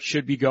going where it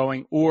should be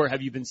going, or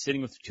have you been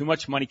sitting with too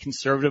much money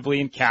conservatively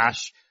in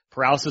cash,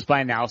 paralysis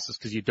by analysis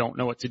because you don't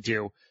know what to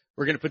do?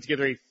 We're going to put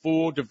together a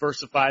full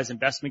diversified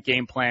investment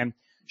game plan,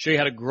 show you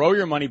how to grow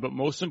your money, but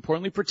most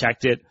importantly,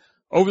 protect it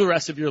over the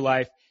rest of your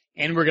life.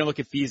 And we're going to look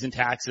at fees and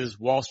taxes.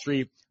 Wall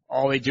Street,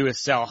 all they do is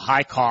sell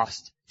high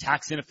cost,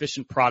 tax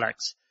inefficient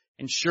products,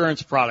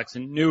 insurance products,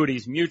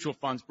 annuities, mutual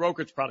funds,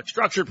 brokerage products,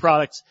 structured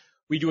products.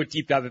 We do a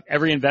deep dive of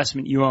every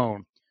investment you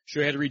own,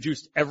 show you how to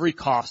reduce every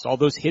cost, all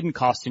those hidden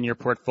costs in your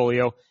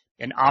portfolio,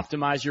 and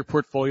optimize your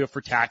portfolio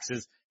for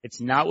taxes. It's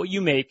not what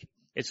you make,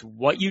 it's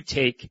what you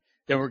take.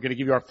 Then we're going to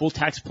give you our full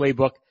tax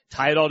playbook,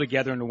 tie it all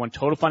together into one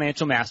total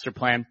financial master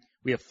plan.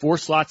 We have 4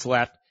 slots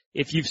left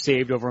if you've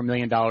saved over $1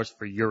 million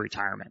for your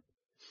retirement.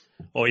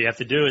 All you have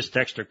to do is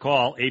text or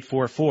call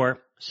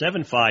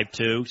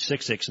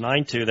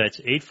 844-752-6692. That's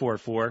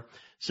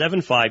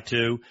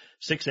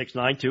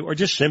 844-752-6692, or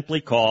just simply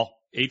call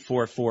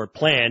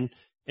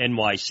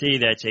 844-PLAN-NYC.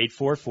 That's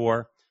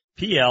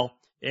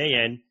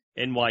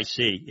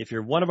 844-PLAN-NYC. If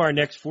you're one of our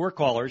next 4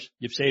 callers,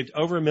 you've saved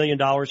over $1 million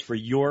for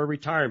your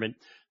retirement.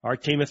 Our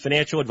team of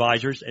financial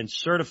advisors and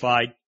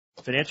certified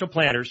Financial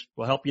planners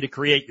will help you to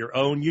create your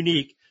own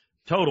unique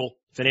total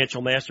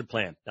financial master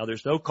plan. Now,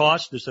 there's no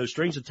cost, there's no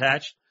strings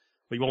attached,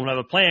 but you won't have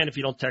a plan if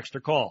you don't text or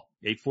call.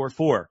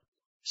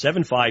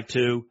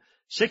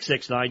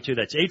 844-752-6692.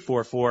 That's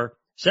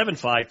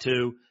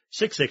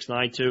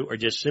 844-752-6692, or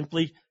just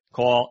simply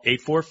call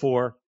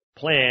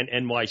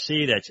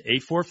 844-PLAN-NYC. That's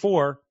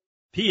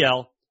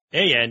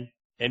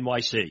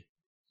 844-PLAN-NYC.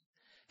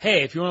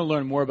 Hey, if you want to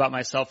learn more about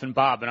myself and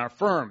Bob and our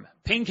firm,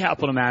 Payne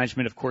Capital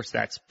Management, of course,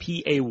 that's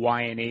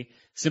P-A-Y-N-E.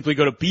 Simply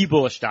go to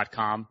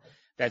BeBullish.com.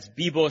 That's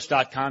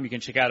BeBullish.com. You can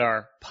check out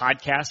our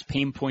podcast,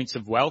 Pain Points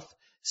of Wealth.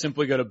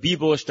 Simply go to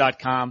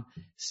BeBullish.com.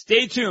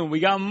 Stay tuned.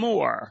 We got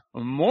more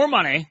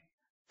money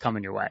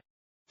coming your way.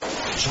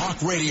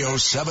 Talk Radio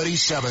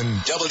 77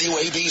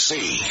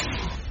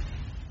 WABC.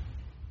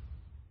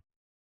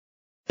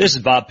 This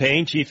is Bob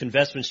Payne, Chief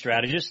Investment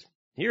Strategist,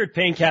 here at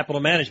Payne Capital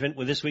Management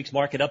with this week's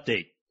market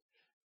update.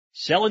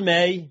 Sell in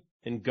May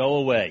and go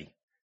away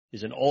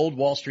is an old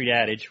Wall Street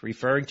adage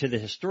referring to the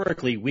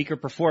historically weaker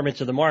performance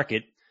of the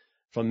market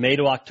from May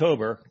to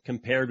October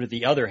compared with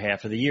the other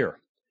half of the year.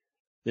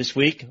 This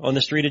week on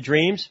the Street of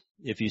Dreams,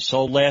 if you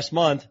sold last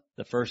month,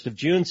 the 1st of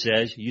June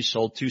says you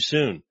sold too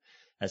soon,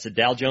 as the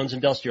Dow Jones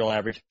Industrial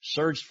Average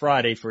surged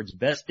Friday for its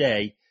best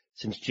day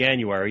since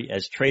January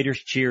as traders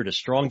cheered a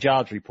strong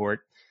jobs report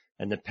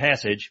and the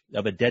passage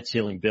of a debt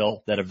ceiling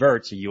bill that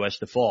averts a U.S.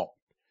 default.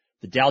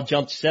 The Dow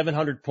jumped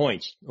 700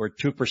 points, or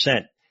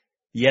 2%.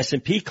 The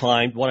S&P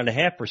climbed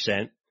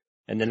 1.5%,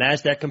 and the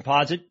Nasdaq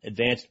Composite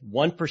advanced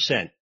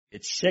 1%,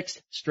 its sixth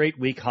straight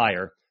week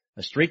higher,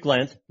 a streak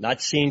length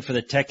not seen for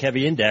the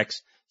tech-heavy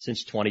index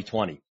since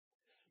 2020.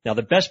 Now,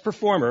 the best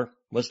performer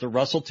was the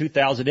Russell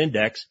 2000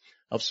 index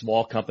of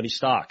small company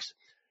stocks,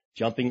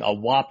 jumping a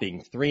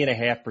whopping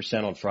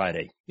 3.5% on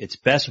Friday, its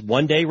best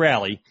one-day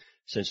rally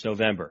since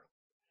November.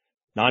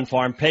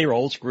 Non-farm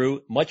payrolls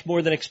grew much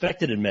more than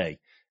expected in May,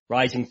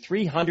 rising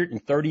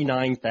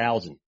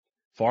 339,000,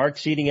 far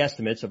exceeding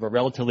estimates of a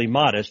relatively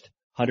modest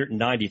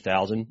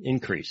 190,000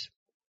 increase.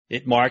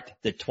 It marked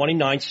the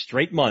 29th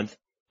straight month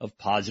of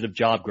positive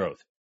job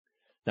growth.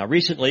 Now,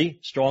 recently,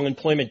 strong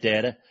employment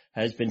data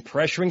has been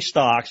pressuring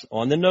stocks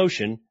on the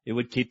notion it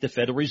would keep the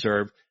Federal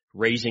Reserve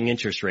raising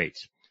interest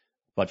rates.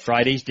 But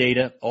Friday's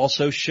data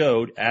also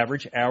showed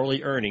average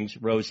hourly earnings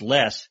rose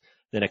less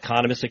than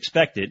economists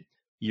expected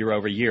year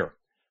over year,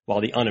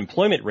 while the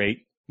unemployment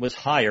rate was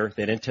higher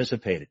than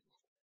anticipated.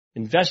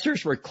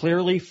 Investors were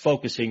clearly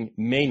focusing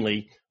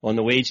mainly on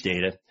the wage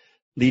data,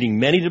 leading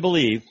many to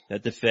believe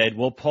that the Fed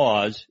will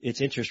pause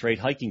its interest rate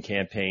hiking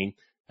campaign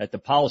at the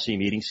policy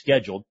meeting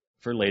scheduled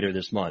for later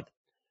this month.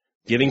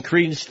 Giving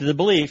credence to the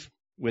belief,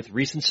 with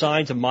recent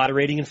signs of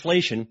moderating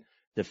inflation,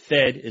 the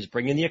Fed is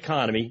bringing the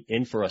economy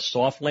in for a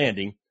soft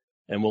landing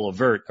and will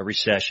avert a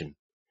recession.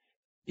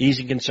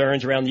 Easing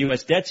concerns around the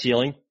U.S. debt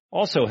ceiling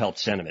also helped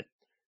sentiment.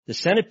 The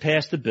Senate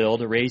passed a bill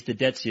to raise the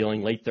debt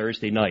ceiling late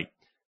Thursday night,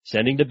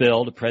 sending the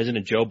bill to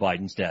President Joe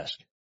Biden's desk.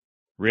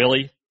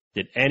 Really?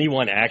 Did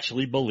anyone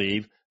actually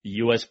believe the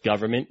U.S.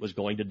 government was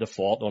going to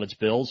default on its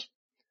bills?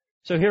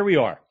 So here we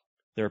are.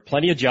 There are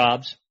plenty of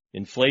jobs.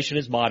 Inflation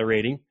is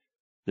moderating.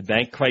 The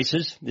bank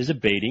crisis is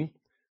abating.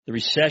 The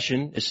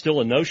recession is still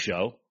a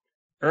no-show.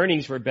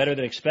 Earnings were better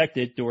than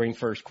expected during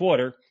first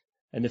quarter,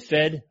 and the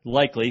Fed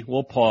likely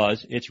will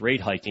pause its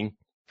rate hiking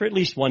for at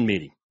least one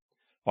meeting.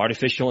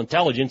 Artificial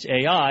intelligence,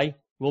 AI,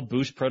 will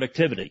boost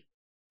productivity,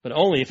 but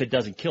only if it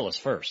doesn't kill us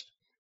first.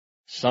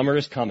 Summer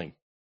is coming.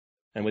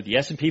 And with the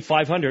S&P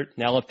 500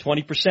 now up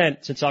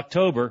 20% since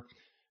October,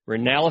 we're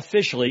now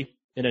officially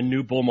in a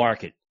new bull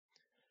market.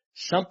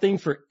 Something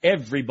for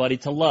everybody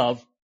to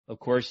love, of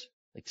course,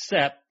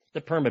 except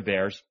the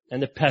perma-bears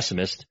and the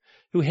pessimists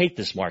who hate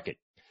this market,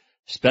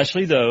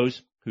 especially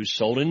those who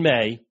sold in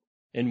May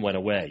and went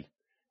away.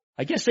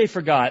 I guess they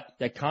forgot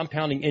that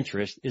compounding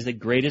interest is the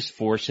greatest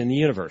force in the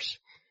universe.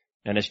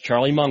 And as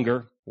Charlie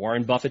Munger,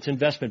 Warren Buffett's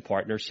investment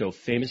partner, so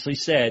famously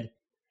said,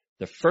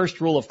 the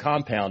first rule of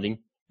compounding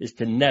is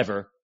to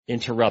never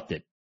interrupt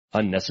it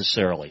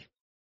unnecessarily.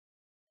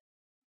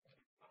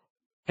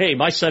 Hey,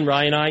 my son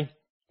Ryan and I,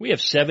 we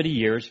have 70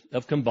 years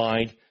of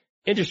combined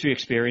industry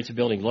experience in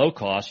building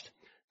low-cost,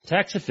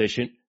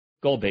 tax-efficient,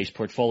 goal-based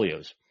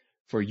portfolios.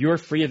 For your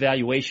free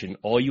evaluation,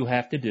 all you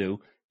have to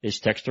do is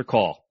text or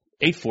call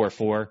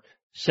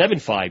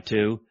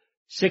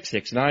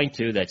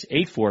 844-752-6692. That's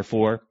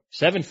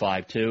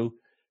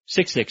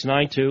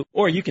 844-752-6692.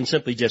 Or you can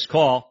simply just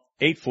call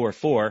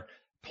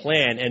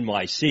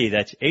 844-PLAN-NYC.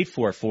 That's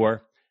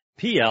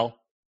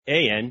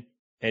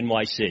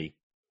 844-PLAN-NYC.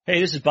 Hey,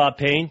 this is Bob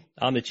Payne.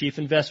 I'm the Chief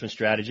Investment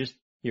Strategist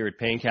here at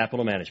Payne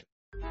Capital Management.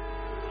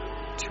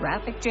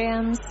 Traffic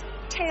jams,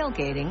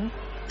 tailgating,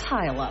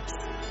 pile-ups.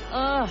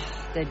 Ugh,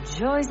 the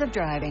joys of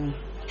driving.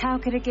 How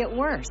could it get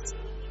worse?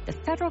 The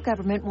federal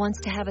government wants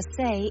to have a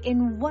say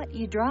in what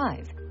you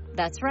drive.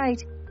 That's right.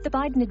 The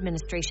Biden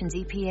administration's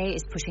EPA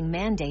is pushing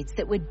mandates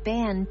that would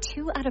ban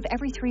 2 out of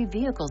every 3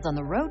 vehicles on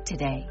the road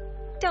today.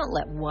 Don't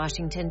let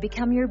Washington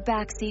become your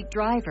backseat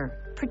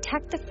driver.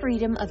 Protect the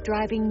freedom of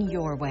driving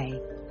your way.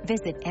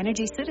 Visit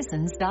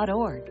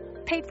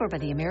EnergyCitizens.org. Paid for by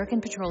the American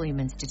Petroleum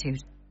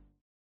Institute.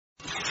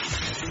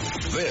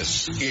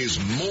 This is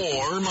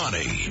More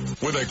Money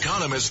with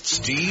economist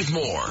Steve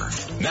Moore.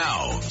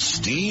 Now,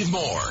 Steve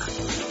Moore.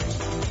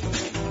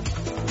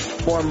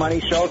 More Money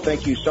Show.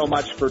 Thank you so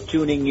much for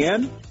tuning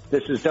in.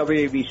 This is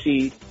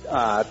WABC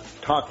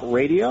Talk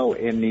Radio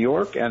in New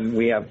York, and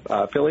we have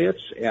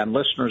affiliates and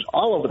listeners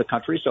all over the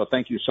country. So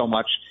thank you so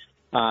much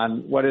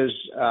on what is,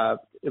 at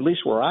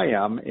least where I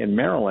am in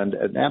Maryland,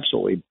 an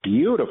absolutely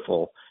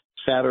beautiful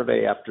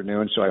Saturday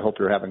afternoon. So I hope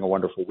you're having a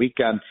wonderful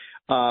weekend.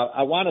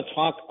 I want to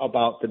talk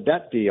about the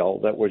debt deal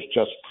that was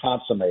just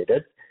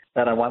consummated,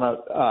 and I want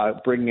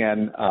to bring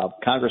in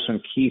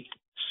Congressman Keith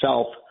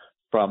Self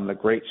from the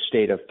great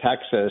state of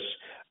Texas.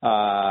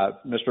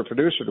 Mr.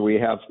 Producer, do we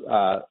have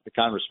the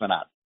congressman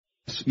on?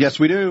 Yes,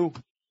 we do.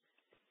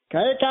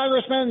 Hey,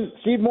 Congressman,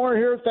 Steve Moore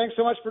here. Thanks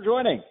so much for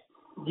joining.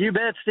 You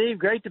bet, Steve.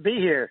 Great to be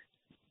here.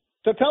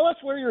 So tell us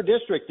where your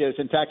district is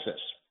in Texas.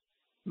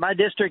 My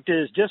district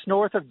is just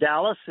north of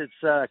Dallas. It's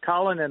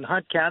Collin and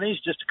Hunt counties,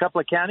 just a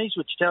couple of counties,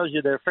 which tells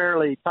you they're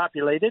fairly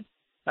populated,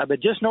 but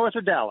just north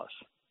of Dallas.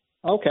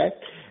 Okay.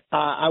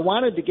 I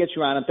wanted to get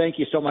you on, and thank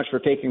you so much for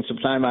taking some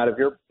time out of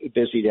your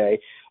busy day,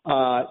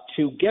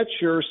 to get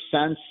your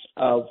sense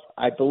of,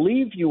 I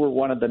believe you were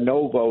one of the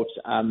no votes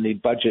on the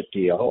budget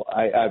deal.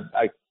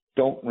 I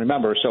don't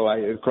remember, so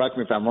correct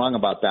me if I'm wrong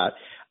about that.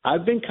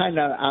 I've been kind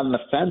of on the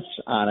fence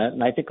on it,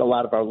 and I think a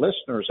lot of our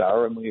listeners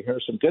are, and we hear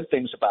some good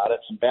things about it,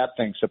 some bad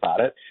things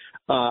about it.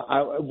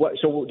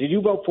 So did you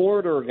vote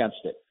for it or against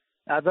it?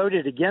 I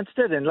voted against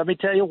it, and let me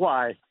tell you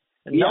why.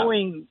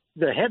 Knowing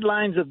the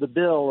headlines of the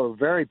bill are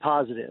very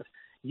positive,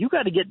 you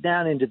got to get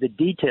down into the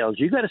details.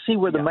 You got to see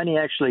where the money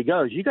actually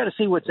goes. You got to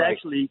see what's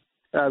actually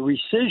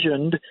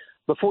rescissioned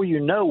before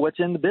you know what's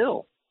in the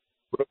bill.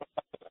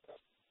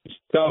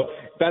 So,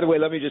 by the way,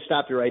 let me just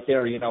stop you right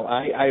there. You know,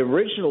 I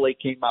originally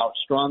came out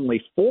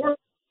strongly for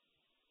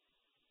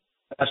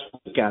last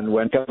weekend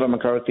when Kevin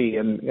McCarthy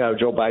and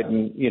Joe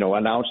Biden,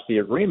 announced the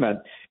agreement.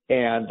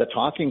 And the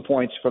talking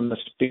points from the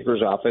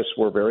Speaker's office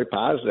were very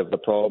positive. The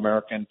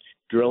pro-American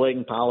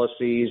drilling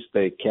policies,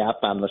 the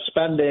cap on the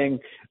spending,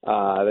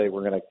 they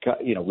were going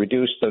to,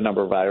 reduce the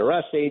number of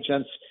IRS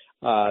agents.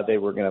 They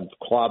were going to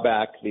claw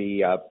back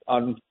the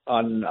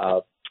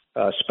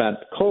unspent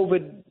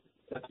COVID.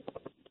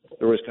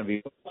 There was going to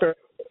be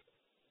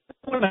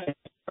when I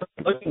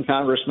looking,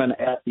 Congressman,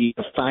 at the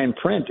fine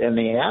print and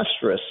the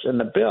asterisk in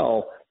the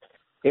bill,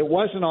 it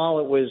wasn't all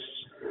it was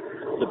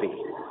to be.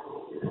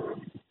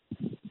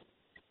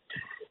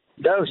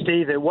 No,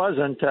 Steve, it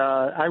wasn't.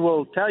 I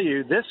will tell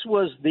you, this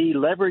was the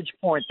leverage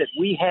point that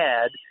we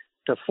had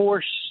to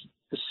force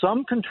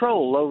some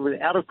control over the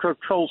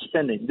out-of-control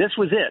spending. This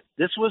was it.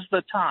 This was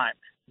the time.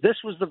 This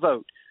was the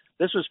vote.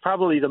 This was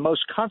probably the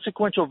most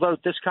consequential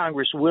vote this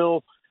Congress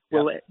will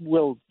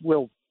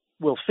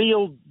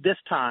field this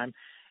time,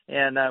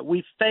 and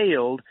we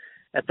failed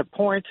at the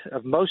point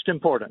of most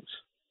importance.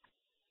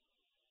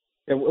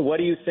 And what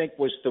do you think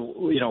was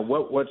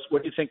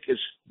what do you think is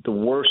the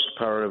worst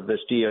part of this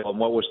deal, and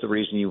what was the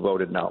reason you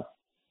voted no?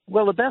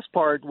 Well, the best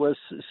part was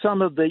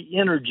some of the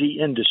energy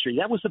industry.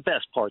 That was the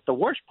best part. The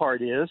worst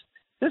part is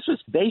this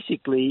was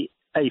basically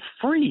a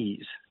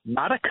freeze,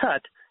 not a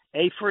cut,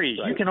 a freeze.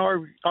 Right. You can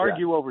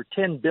argue over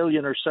 $10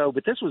 billion or so,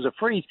 but this was a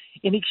freeze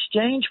in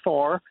exchange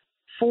for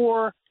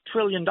 $4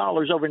 trillion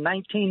over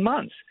 19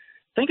 months.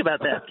 Think about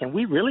that. Can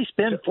we really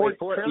spend $4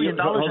 trillion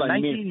in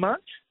 19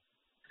 months?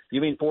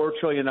 You mean $4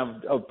 trillion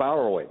of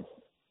borrowing?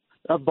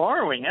 Of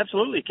borrowing,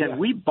 absolutely. Can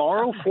we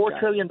borrow $4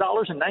 trillion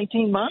in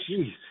 19 months?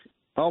 Jeez.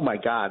 Oh, my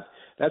God.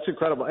 That's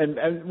incredible.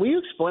 And will you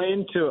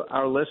explain to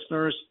our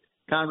listeners,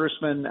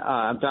 Congressman,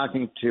 I'm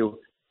talking to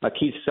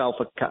Keith Self,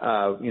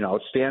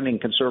 outstanding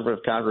conservative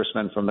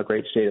congressman from the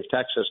great state of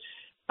Texas.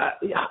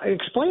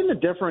 Explain the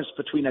difference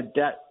between a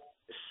debt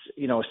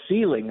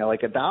ceiling,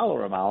 like a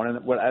dollar amount. And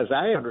as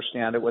I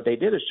understand it, what they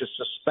did is just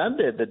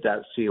suspended the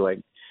debt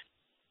ceiling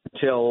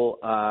until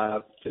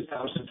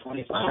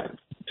 2025.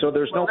 So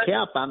there's no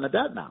cap on the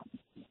debt now.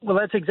 Well,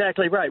 that's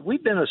exactly right.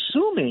 We've been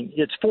assuming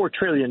it's $4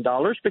 trillion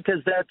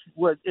because that's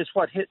what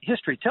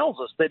history tells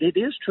us, that it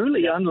is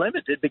truly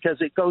unlimited because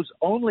it goes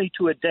only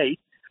to a date.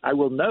 I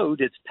will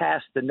note it's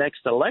past the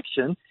next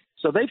election.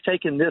 So they've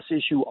taken this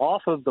issue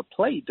off of the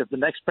plate of the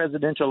next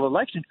presidential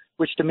election,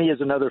 which to me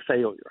is another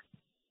failure.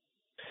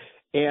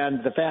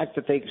 And the fact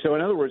that so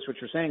in other words, what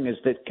you're saying is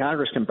that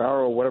Congress can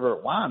borrow whatever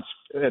it wants,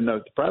 and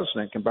the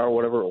president can borrow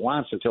whatever it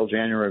wants until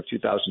January of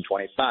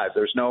 2025.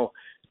 There's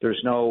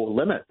no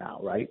limit now,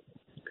 right?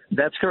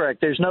 That's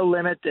correct. There's no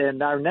limit,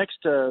 and our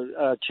next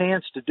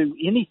chance to do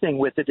anything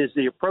with it is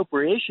the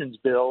appropriations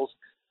bills.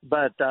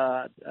 But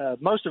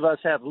most of us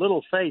have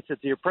little faith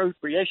that the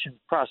appropriation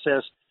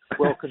process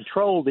will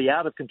control the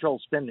out-of-control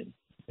spending.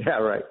 Yeah,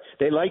 right.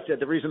 They like to.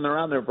 The reason they're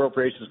on the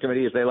appropriations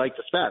committee is they like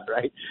to spend,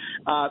 right?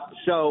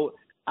 So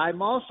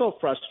I'm also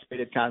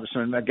frustrated,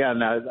 Congressman.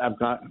 Again, I'm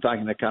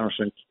talking to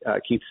Congressman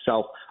Keith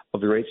Self of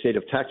the great state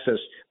of Texas,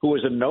 who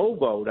was a no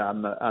vote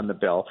on the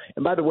bill.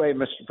 And by the way,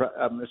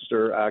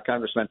 Mr.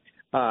 Congressman,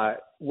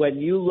 when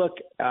you look,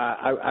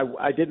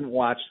 I didn't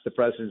watch the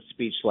president's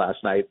speech last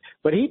night,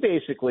 but he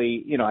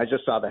basically, I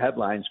just saw the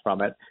headlines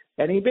from it,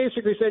 and he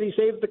basically said he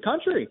saved the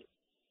country.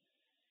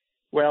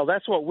 Well,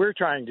 that's what we're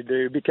trying to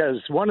do, because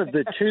one of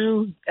the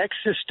two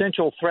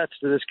existential threats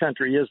to this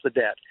country is the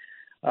debt.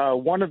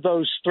 One of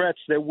those threats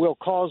that will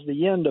cause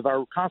the end of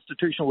our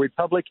constitutional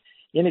republic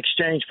in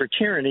exchange for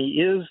tyranny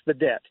is the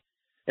debt.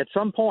 At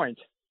some point,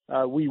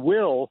 we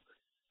will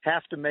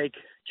have to make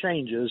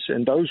changes,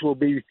 and those will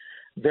be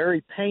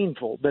very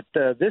painful. But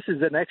this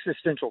is an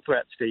existential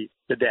threat, Steve,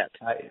 the debt.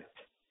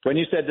 When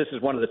you said this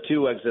is one of the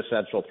two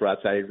existential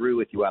threats, I agree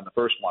with you on the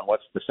first one.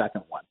 What's the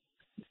second one?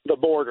 The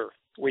border.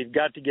 We've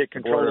got to get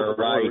control of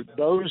the border.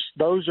 Right.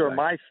 Those are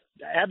my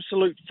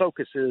absolute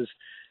focuses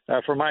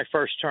for my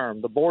first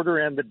term, the border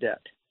and the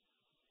debt.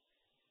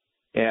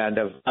 And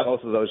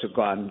both of those have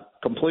gone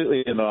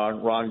completely in the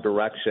wrong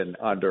direction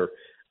under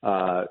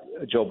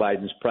Joe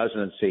Biden's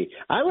presidency.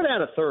 I would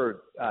add a third,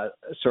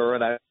 sir,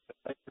 and I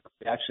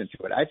reaction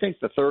to it. I think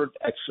the third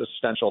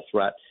existential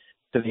threat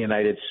to the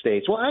United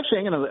States. Well, actually,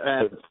 I'm going to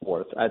add a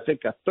fourth. I think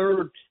a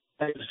third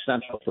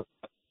existential threat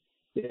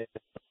is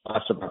the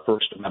loss of our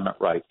First Amendment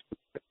right.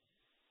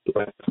 The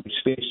right of free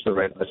speech, the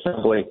right of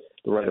assembly,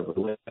 the right of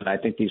religion. I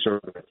think these are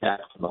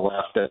attacks from the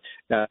left.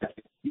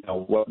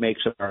 What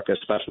makes America a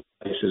special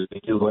place is we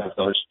do have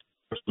those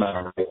First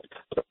Amendment rights.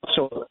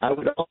 So I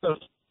would also.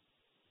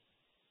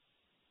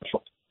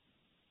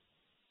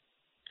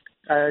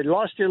 I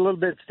lost you a little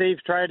bit, Steve.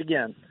 Try it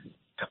again.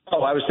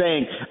 Oh, I was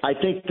saying, I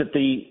think that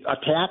the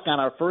attack on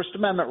our First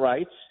Amendment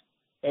rights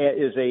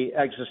is a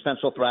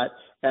existential threat,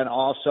 and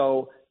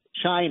also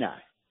China.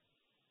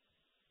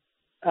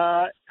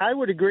 I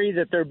would agree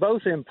that they're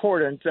both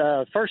important.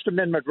 First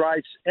Amendment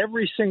rights,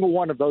 every single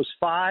one of those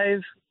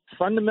 5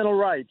 fundamental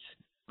rights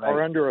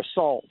are under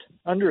assault,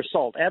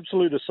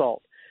 absolute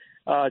assault.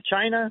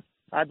 China,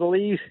 I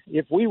believe,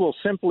 if we will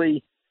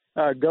simply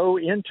go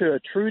into a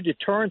true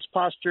deterrence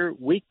posture,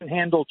 we can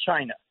handle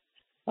China.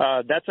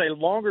 That's a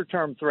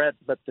longer-term threat,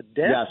 but the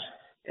debt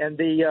and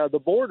the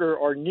border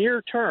are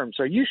near-term.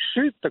 So you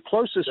shoot the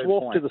closest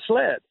wolf to the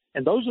sled,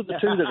 and those are the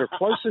two that are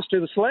closest to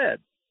the sled.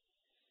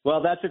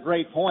 Well, that's a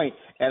great point,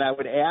 and I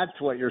would add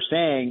to what you're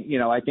saying.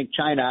 I think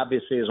China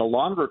obviously is a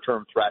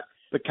longer-term threat.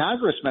 But,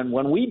 Congressman,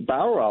 when we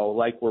borrow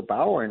like we're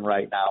borrowing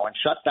right now and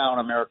shut down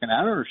American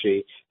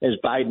energy, as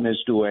Biden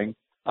is doing,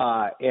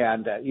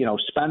 and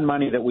spend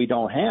money that we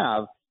don't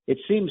have, it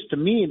seems to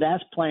me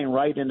that's playing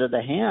right into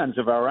the hands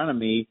of our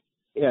enemy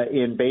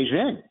in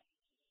Beijing.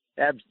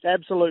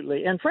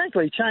 Absolutely. And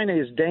frankly, China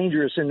is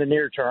dangerous in the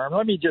near term.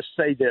 Let me just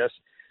say this.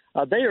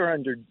 They are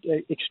under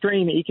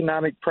extreme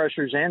economic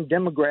pressures and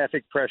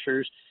demographic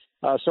pressures.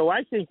 So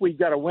I think we've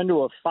got a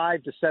window of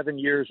 5 to 7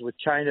 years with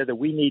China that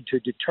we need to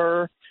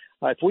deter.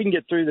 If we can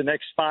get through the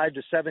next 5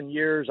 to 7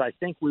 years, I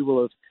think we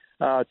will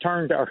have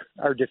turned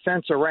our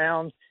defense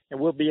around, and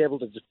we'll be able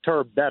to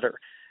deter better.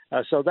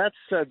 So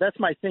that's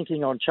my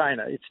thinking on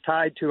China. It's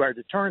tied to our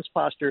deterrence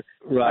posture.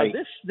 Right.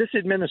 This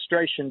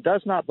administration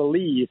does not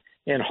believe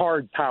in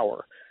hard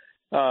power.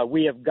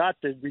 We have got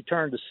to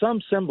return to some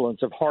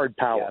semblance of hard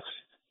power. Yes.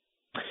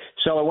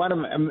 So I want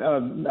to,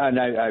 and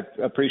I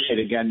appreciate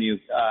again you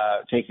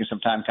taking some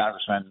time,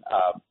 Congressman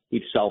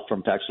Heath Self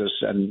from Texas,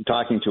 and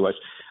talking to us.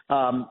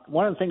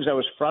 One of the things I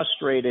was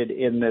frustrated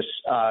in this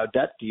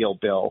debt deal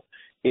bill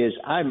is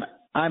I'm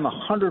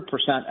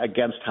 100%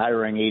 against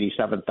hiring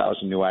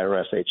 87,000 new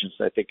IRS agents.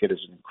 I think it is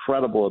an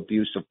incredible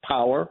abuse of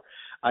power.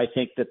 I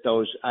think that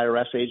those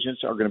IRS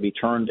agents are going to be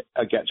turned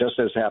against, just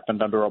as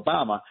happened under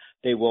Obama.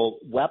 They will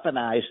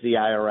weaponize the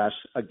IRS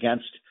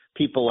against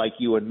people like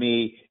you and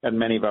me and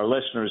many of our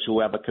listeners who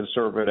have a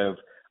conservative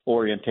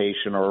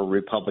orientation or a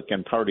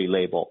Republican Party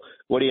label.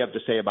 What do you have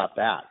to say about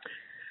that?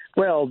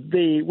 Well,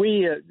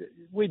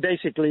 we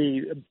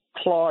basically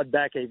clawed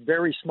back a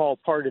very small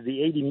part of the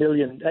 $80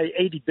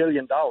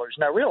 billion.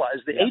 Now, realize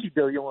the $80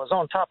 billion was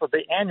on top of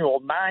the annual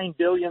 $9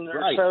 billion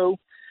or so.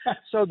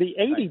 So the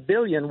 $80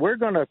 billion, we're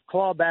going to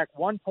claw back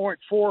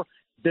 $1.4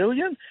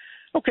 billion.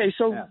 Okay,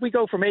 so we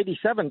go from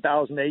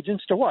 87,000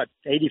 agents to what?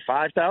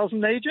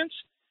 85,000 agents?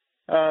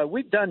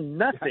 We've done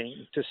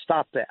nothing to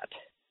stop that.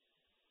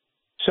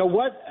 So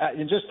what,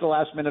 in just the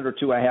last minute or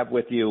two I have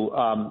with you,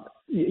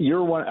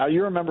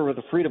 you're a member of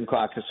the Freedom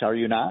Caucus, are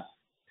you not?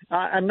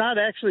 I'm not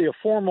actually a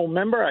formal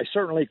member. I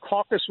certainly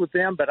caucus with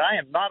them, but I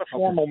am not a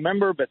formal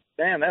member. But,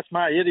 man, that's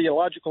my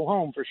ideological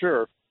home for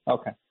sure.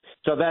 Okay.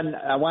 So then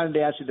I wanted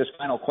to ask you this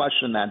final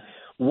question then.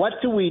 What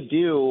do we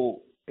do,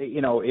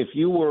 if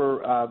you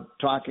were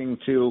talking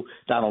to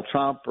Donald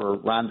Trump or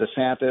Ron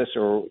DeSantis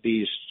or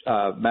these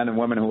men and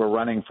women who are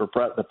running for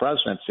the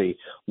presidency,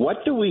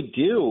 what do we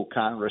do,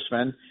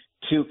 Congressman,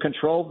 to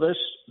control this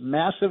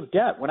massive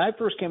debt? When I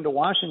first came to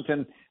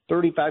Washington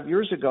 35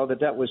 years ago, the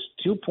debt was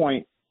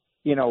 $2.1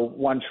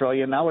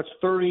 trillion. Now it's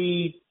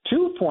 $32.1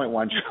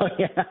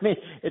 trillion. I mean,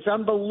 it's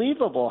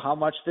unbelievable how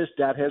much this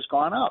debt has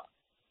gone up.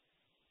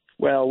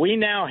 Well, we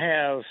now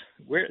have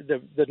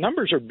the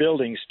numbers are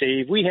building,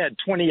 Steve. We had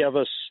 20 of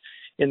us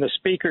in the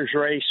speaker's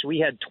race. We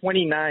had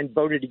 29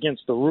 voted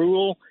against the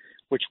rule.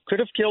 which could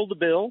have killed the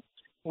bill.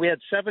 We had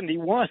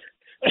 71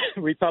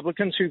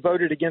 Republicans who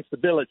voted against the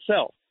bill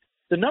itself.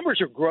 The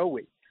numbers are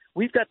growing.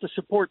 We've got to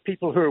support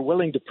people who are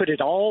willing to put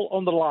it all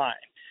on the line.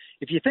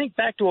 If you think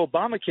back to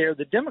Obamacare,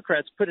 the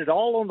Democrats put it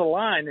all on the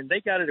line and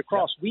they got it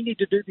across. We need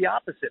to do the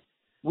opposite.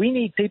 We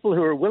need people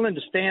who are willing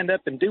to stand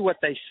up and do what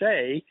they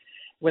say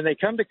when they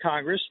come to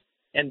Congress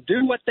and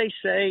do what they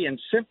say and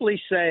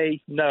simply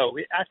say no.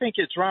 I think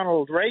it's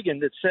Ronald Reagan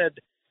that said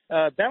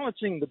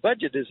balancing the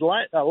budget is a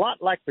lot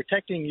like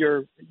protecting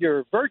your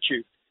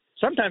virtue.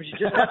 Sometimes you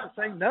just have to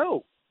say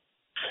no.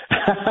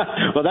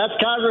 Well, that's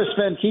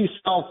Congressman Keith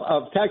Self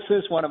of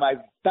Texas, one of my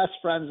best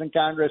friends in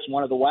Congress,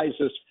 one of the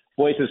wisest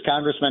voices.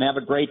 Congressman, have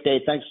a great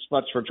day. Thanks so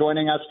much for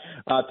joining us.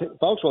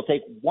 Folks, we'll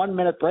take 1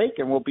 minute break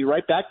and we'll be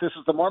right back. This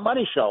is the More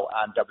Money Show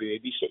on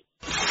WABC.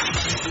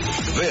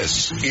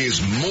 This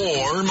is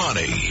More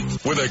Money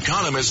with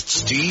economist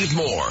Steve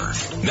Moore.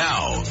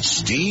 Now,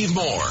 Steve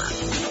Moore.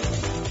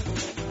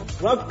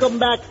 Welcome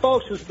back,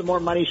 folks. This is the More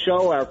Money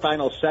Show, our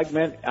final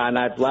segment, and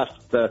I've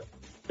left the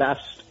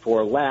best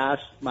for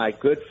last. My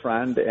good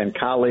friend and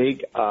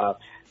colleague,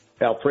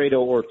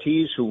 Alfredo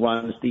Ortiz, who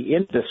runs the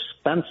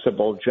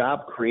indispensable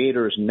Job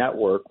Creators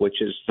Network,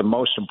 which is the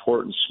most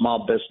important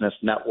small business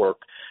network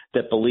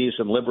that believes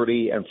in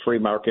liberty and free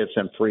markets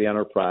and free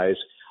enterprise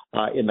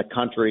in the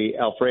country.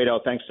 Alfredo,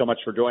 thanks so much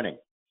for joining.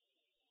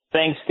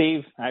 Thanks,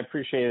 Steve. I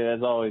appreciate it,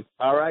 as always.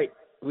 All right.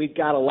 We've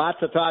got a lot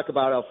to talk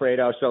about,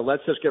 Alfredo, so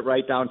let's just get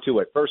right down to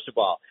it. First of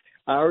all,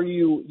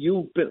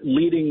 you've been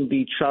leading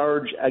the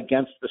charge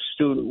against the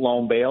student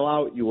loan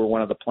bailout. You were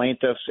one of the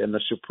plaintiffs in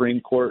the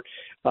Supreme Court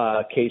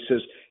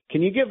cases.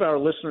 Can you give our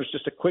listeners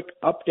just a quick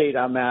update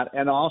on that?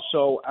 And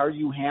also, are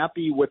you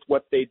happy with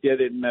what they did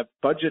in the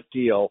budget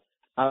deal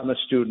on the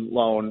student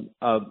loan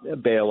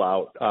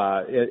bailout?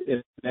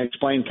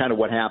 Explain kind of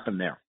what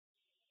happened there.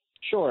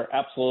 Sure,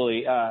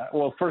 absolutely.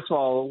 Well, first of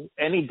all,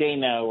 any day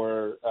now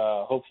we're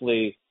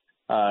hopefully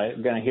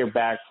going to hear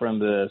back from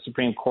the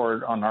Supreme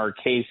Court on our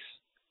case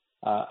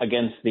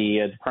against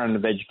the Department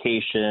of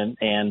Education.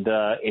 And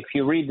if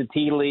you read the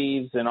tea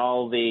leaves and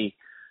all the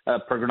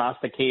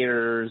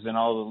prognosticators and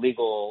all the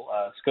legal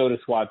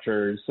SCOTUS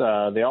watchers,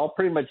 they all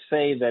pretty much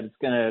say that it's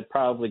going to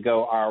probably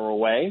go our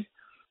way.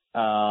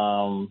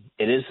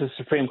 It is the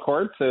Supreme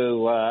Court,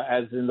 so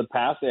as in the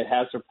past, it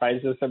has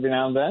surprised us every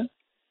now and then.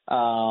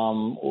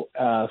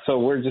 So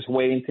we're just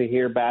waiting to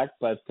hear back,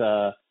 but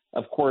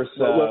of course,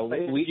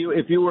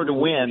 if you were to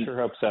win sure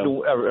hope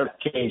so.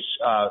 a case,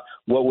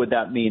 what would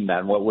that mean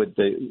then? What would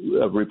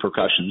the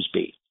repercussions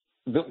be?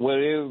 What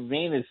it would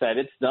mean is that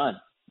it's done.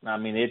 I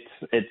mean,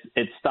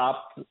 it's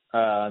stopped.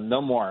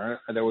 No more.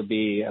 There would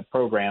be a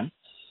program.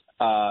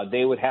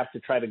 They would have to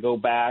try to go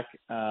back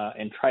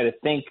and try to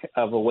think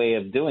of a way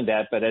of doing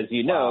that. But as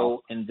you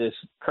know, in this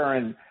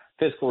current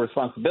Fiscal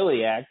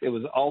Responsibility Act, it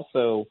was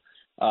also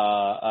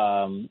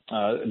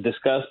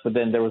discussed, but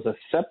then there was a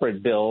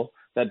separate bill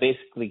that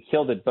basically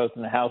killed it both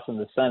in the House and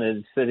the Senate.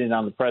 It's sitting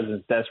on the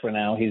president's desk for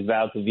now. He's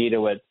vowed to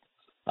veto it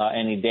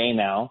any day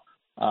now.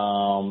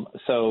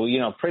 So,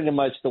 pretty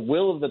much the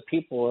will of the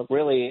people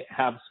really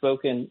have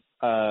spoken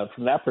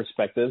from that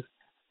perspective.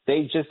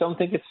 They just don't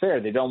think it's fair.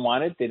 They don't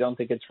want it. They don't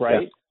think it's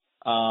right.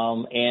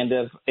 Yeah. And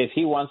if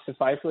he wants to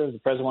fight for it, if the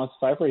president wants to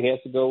fight for it, he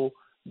has to go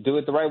do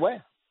it the right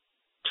way.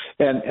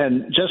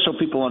 And just so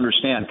people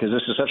understand, because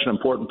this is such an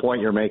important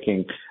point you're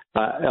making,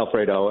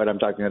 Alfredo, and I'm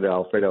talking to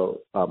Alfredo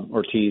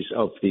Ortiz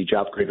of the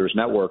Job Creators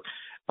Network,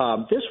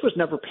 this was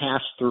never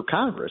passed through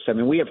Congress. I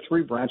mean, we have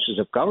three branches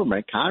of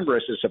government.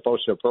 Congress is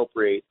supposed to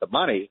appropriate the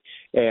money,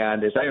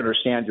 and as I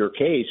understand your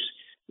case,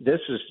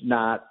 this is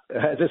not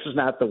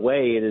the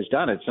way it is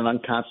done. It's an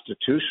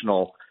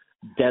unconstitutional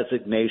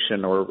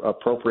designation or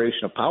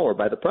appropriation of power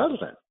by the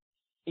president.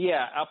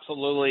 Yeah,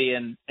 absolutely.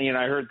 And,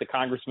 I heard the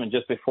congressman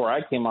just before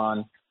I came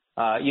on,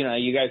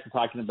 you guys were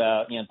talking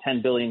about,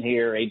 $10 billion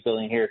here, $8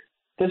 billion here.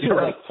 This is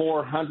like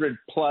 400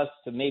 plus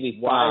to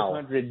maybe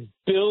 $500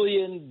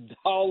 billion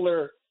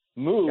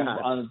move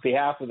on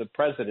behalf of the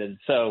president.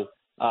 So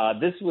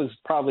this was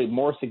probably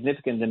more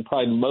significant than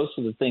probably most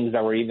of the things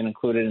that were even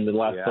included in the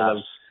last bill that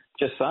was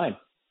just signed.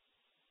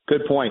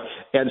 Good point.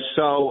 And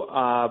so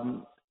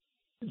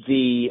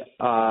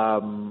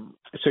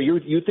so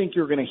you think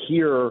you're going to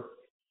hear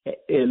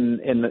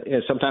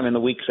sometime in the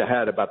weeks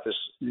ahead about the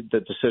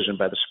decision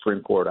by the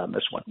Supreme Court on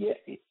this one?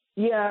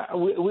 Yeah,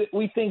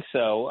 we think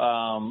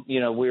so.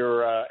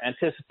 We're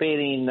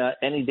anticipating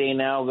any day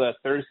now.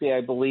 Thursday, I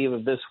believe,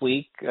 of this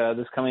week,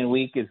 this coming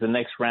week, is the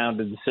next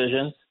round of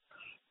decisions.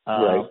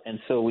 Right. And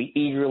so we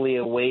eagerly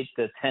await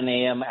the 10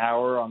 a.m.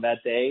 hour on that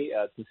day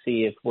to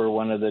see if we're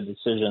one of the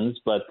decisions.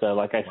 But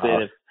like I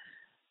said,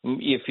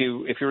 if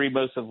you read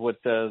most of what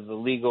the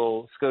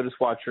legal SCOTUS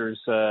watchers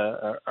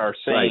are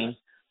saying,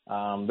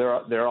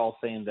 they're all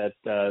saying that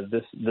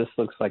this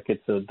looks like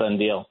it's a done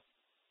deal.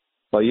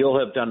 Well, you'll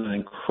have done an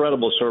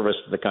incredible service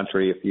to the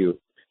country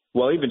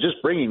even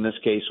just bringing this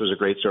case was a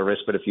great service.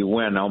 But if you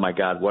win, oh my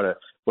God, what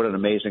an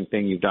amazing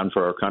thing you've done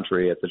for our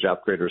country at the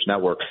Job Creators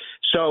Network.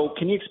 So,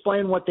 can you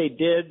explain what they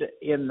did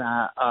in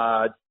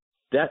the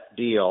debt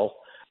deal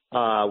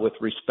with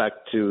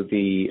respect to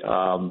the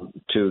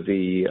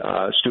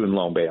student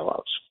loan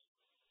bailouts?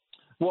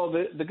 Well,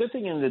 the good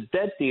thing in the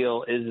debt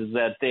deal is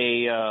that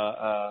they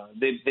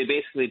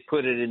basically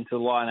put it into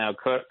law now,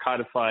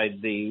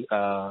 codified the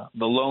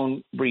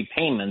loan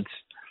repayments,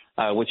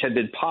 which had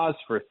been paused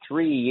for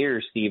 3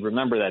 years. Steve,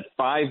 remember that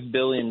 $5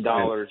 billion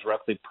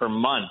roughly per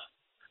month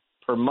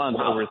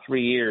over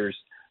 3 years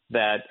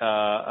that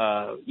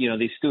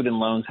these student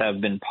loans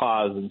have been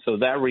paused, and so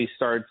that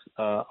restarts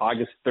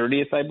August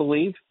 30th, I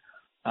believe.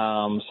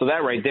 So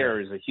that right there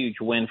is a huge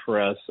win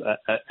for us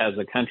as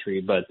a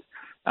country, but.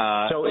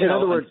 So in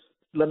other words,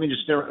 let me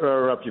just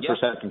interrupt you for a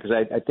second, because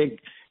I think,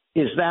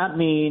 does that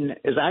mean,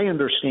 as I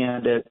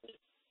understand it,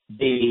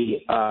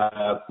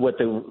 what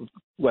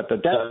the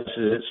does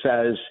is it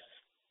says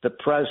the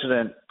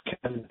president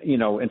can,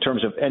 in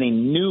terms of any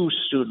new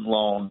student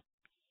loan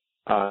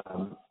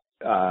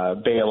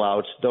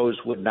bailouts, those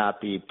would not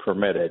be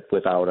permitted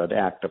without an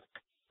act of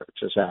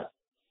Congress. Is that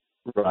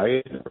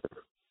right?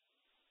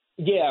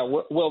 Yeah.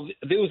 Well,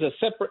 there was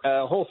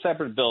a whole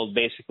separate bill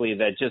basically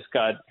that just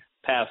got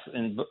passed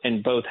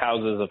in both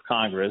houses of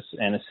Congress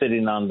and is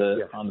sitting on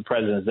the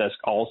president's desk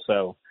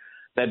also,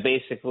 that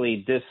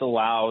basically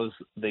disallows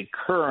the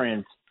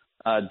current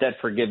debt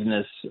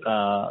forgiveness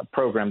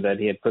program that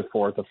he had put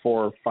forth, the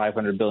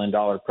 $500 billion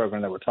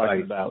program that we're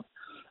talking about.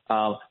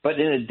 But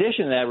in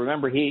addition to that,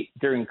 remember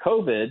during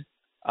COVID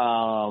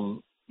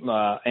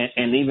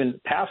and even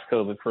past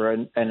COVID for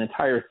an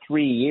entire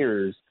 3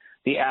 years,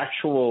 the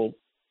actual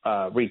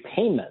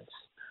repayments,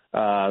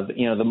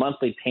 the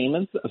monthly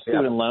payments of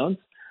student loans,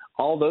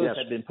 all those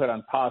had been put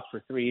on pause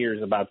for 3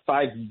 years, about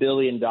 $5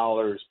 billion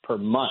per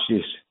month. Jeez.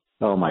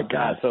 Oh, my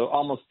God. So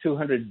almost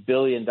 $200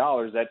 billion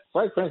that,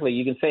 quite frankly,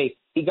 you can say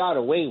he got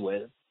away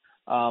with.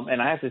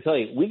 And I have to tell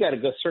you, we got to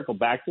go circle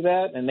back to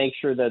that and make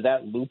sure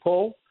that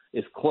loophole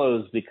is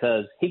closed,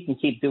 because he can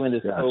keep doing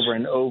this over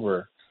and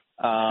over.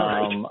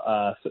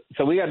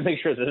 So we got to make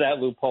sure that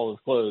loophole is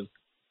closed.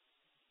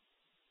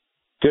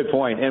 Good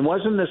point. And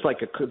wasn't this like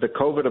the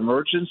COVID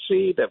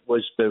emergency that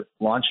was the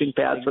launching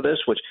pad for this,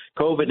 which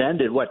COVID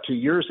ended, 2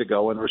 years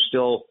ago, and we're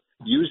still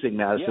using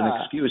that as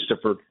an excuse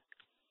to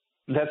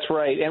That's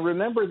right. And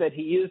remember that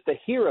he used the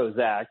HEROES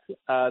Act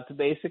to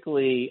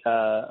basically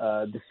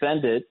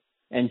defend it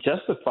and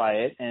justify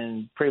it,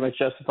 and pretty much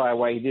justify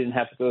why he didn't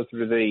have to go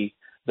through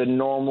the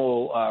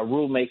normal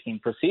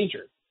rulemaking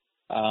procedure.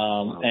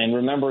 And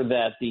remember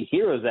that the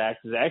HEROES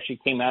Act actually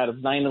came out of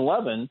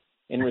 9/11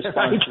 in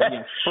response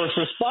to first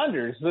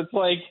responders.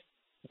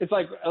 It's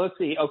like let's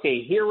see,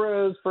 okay,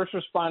 heroes, first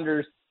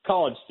responders,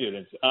 college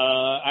students.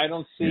 I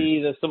don't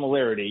see the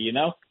similarity,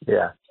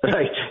 Yeah,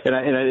 right.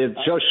 And it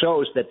just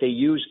shows that they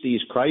use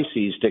these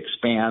crises to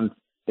expand.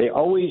 They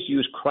always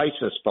use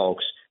crisis,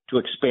 folks, to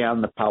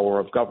expand the power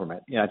of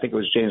government. I think it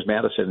was James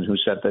Madison who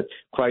said that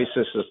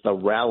crisis is the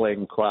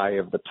rallying cry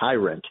of the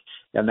tyrant,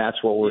 and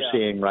that's what we're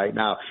seeing right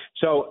now.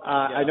 So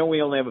I know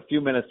we only have a few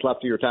minutes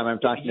left of your time. I'm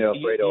talking to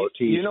Alfredo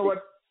Ortiz. You know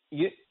what?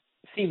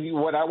 Steve,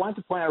 what I want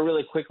to point out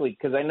really quickly,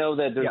 because I know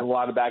that there's a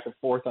lot of back and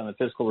forth on the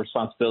Fiscal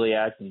Responsibility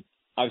Act, and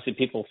obviously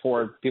people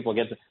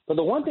against it. But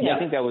the one thing I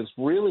think that was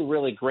really,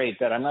 really great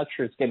that I'm not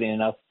sure it's getting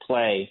enough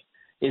play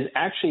is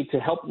actually to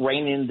help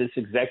rein in this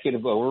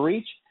executive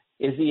overreach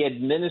is the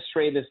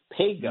administrative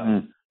pay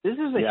gap. This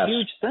is a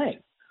huge thing.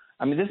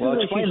 I mean, this is a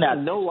huge thing.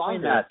 No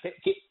longer.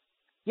 Basically,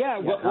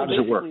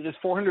 this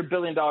 $400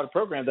 billion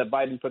program that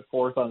Biden put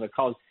forth on the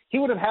college, he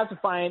would have had to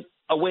find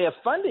a way of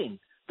funding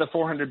the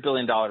 $400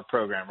 billion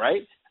program,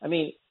 right? I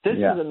mean, this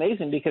is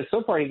amazing, because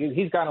so far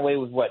he's gone away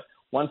with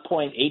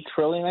 $1.8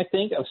 trillion, I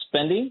think, of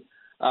spending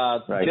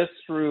just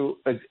through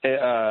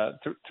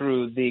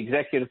the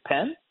executive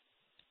pen.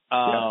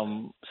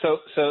 So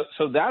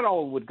that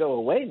all would go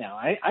away now.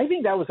 I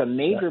think that was a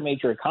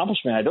major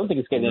accomplishment. I don't think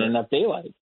it's getting enough daylight.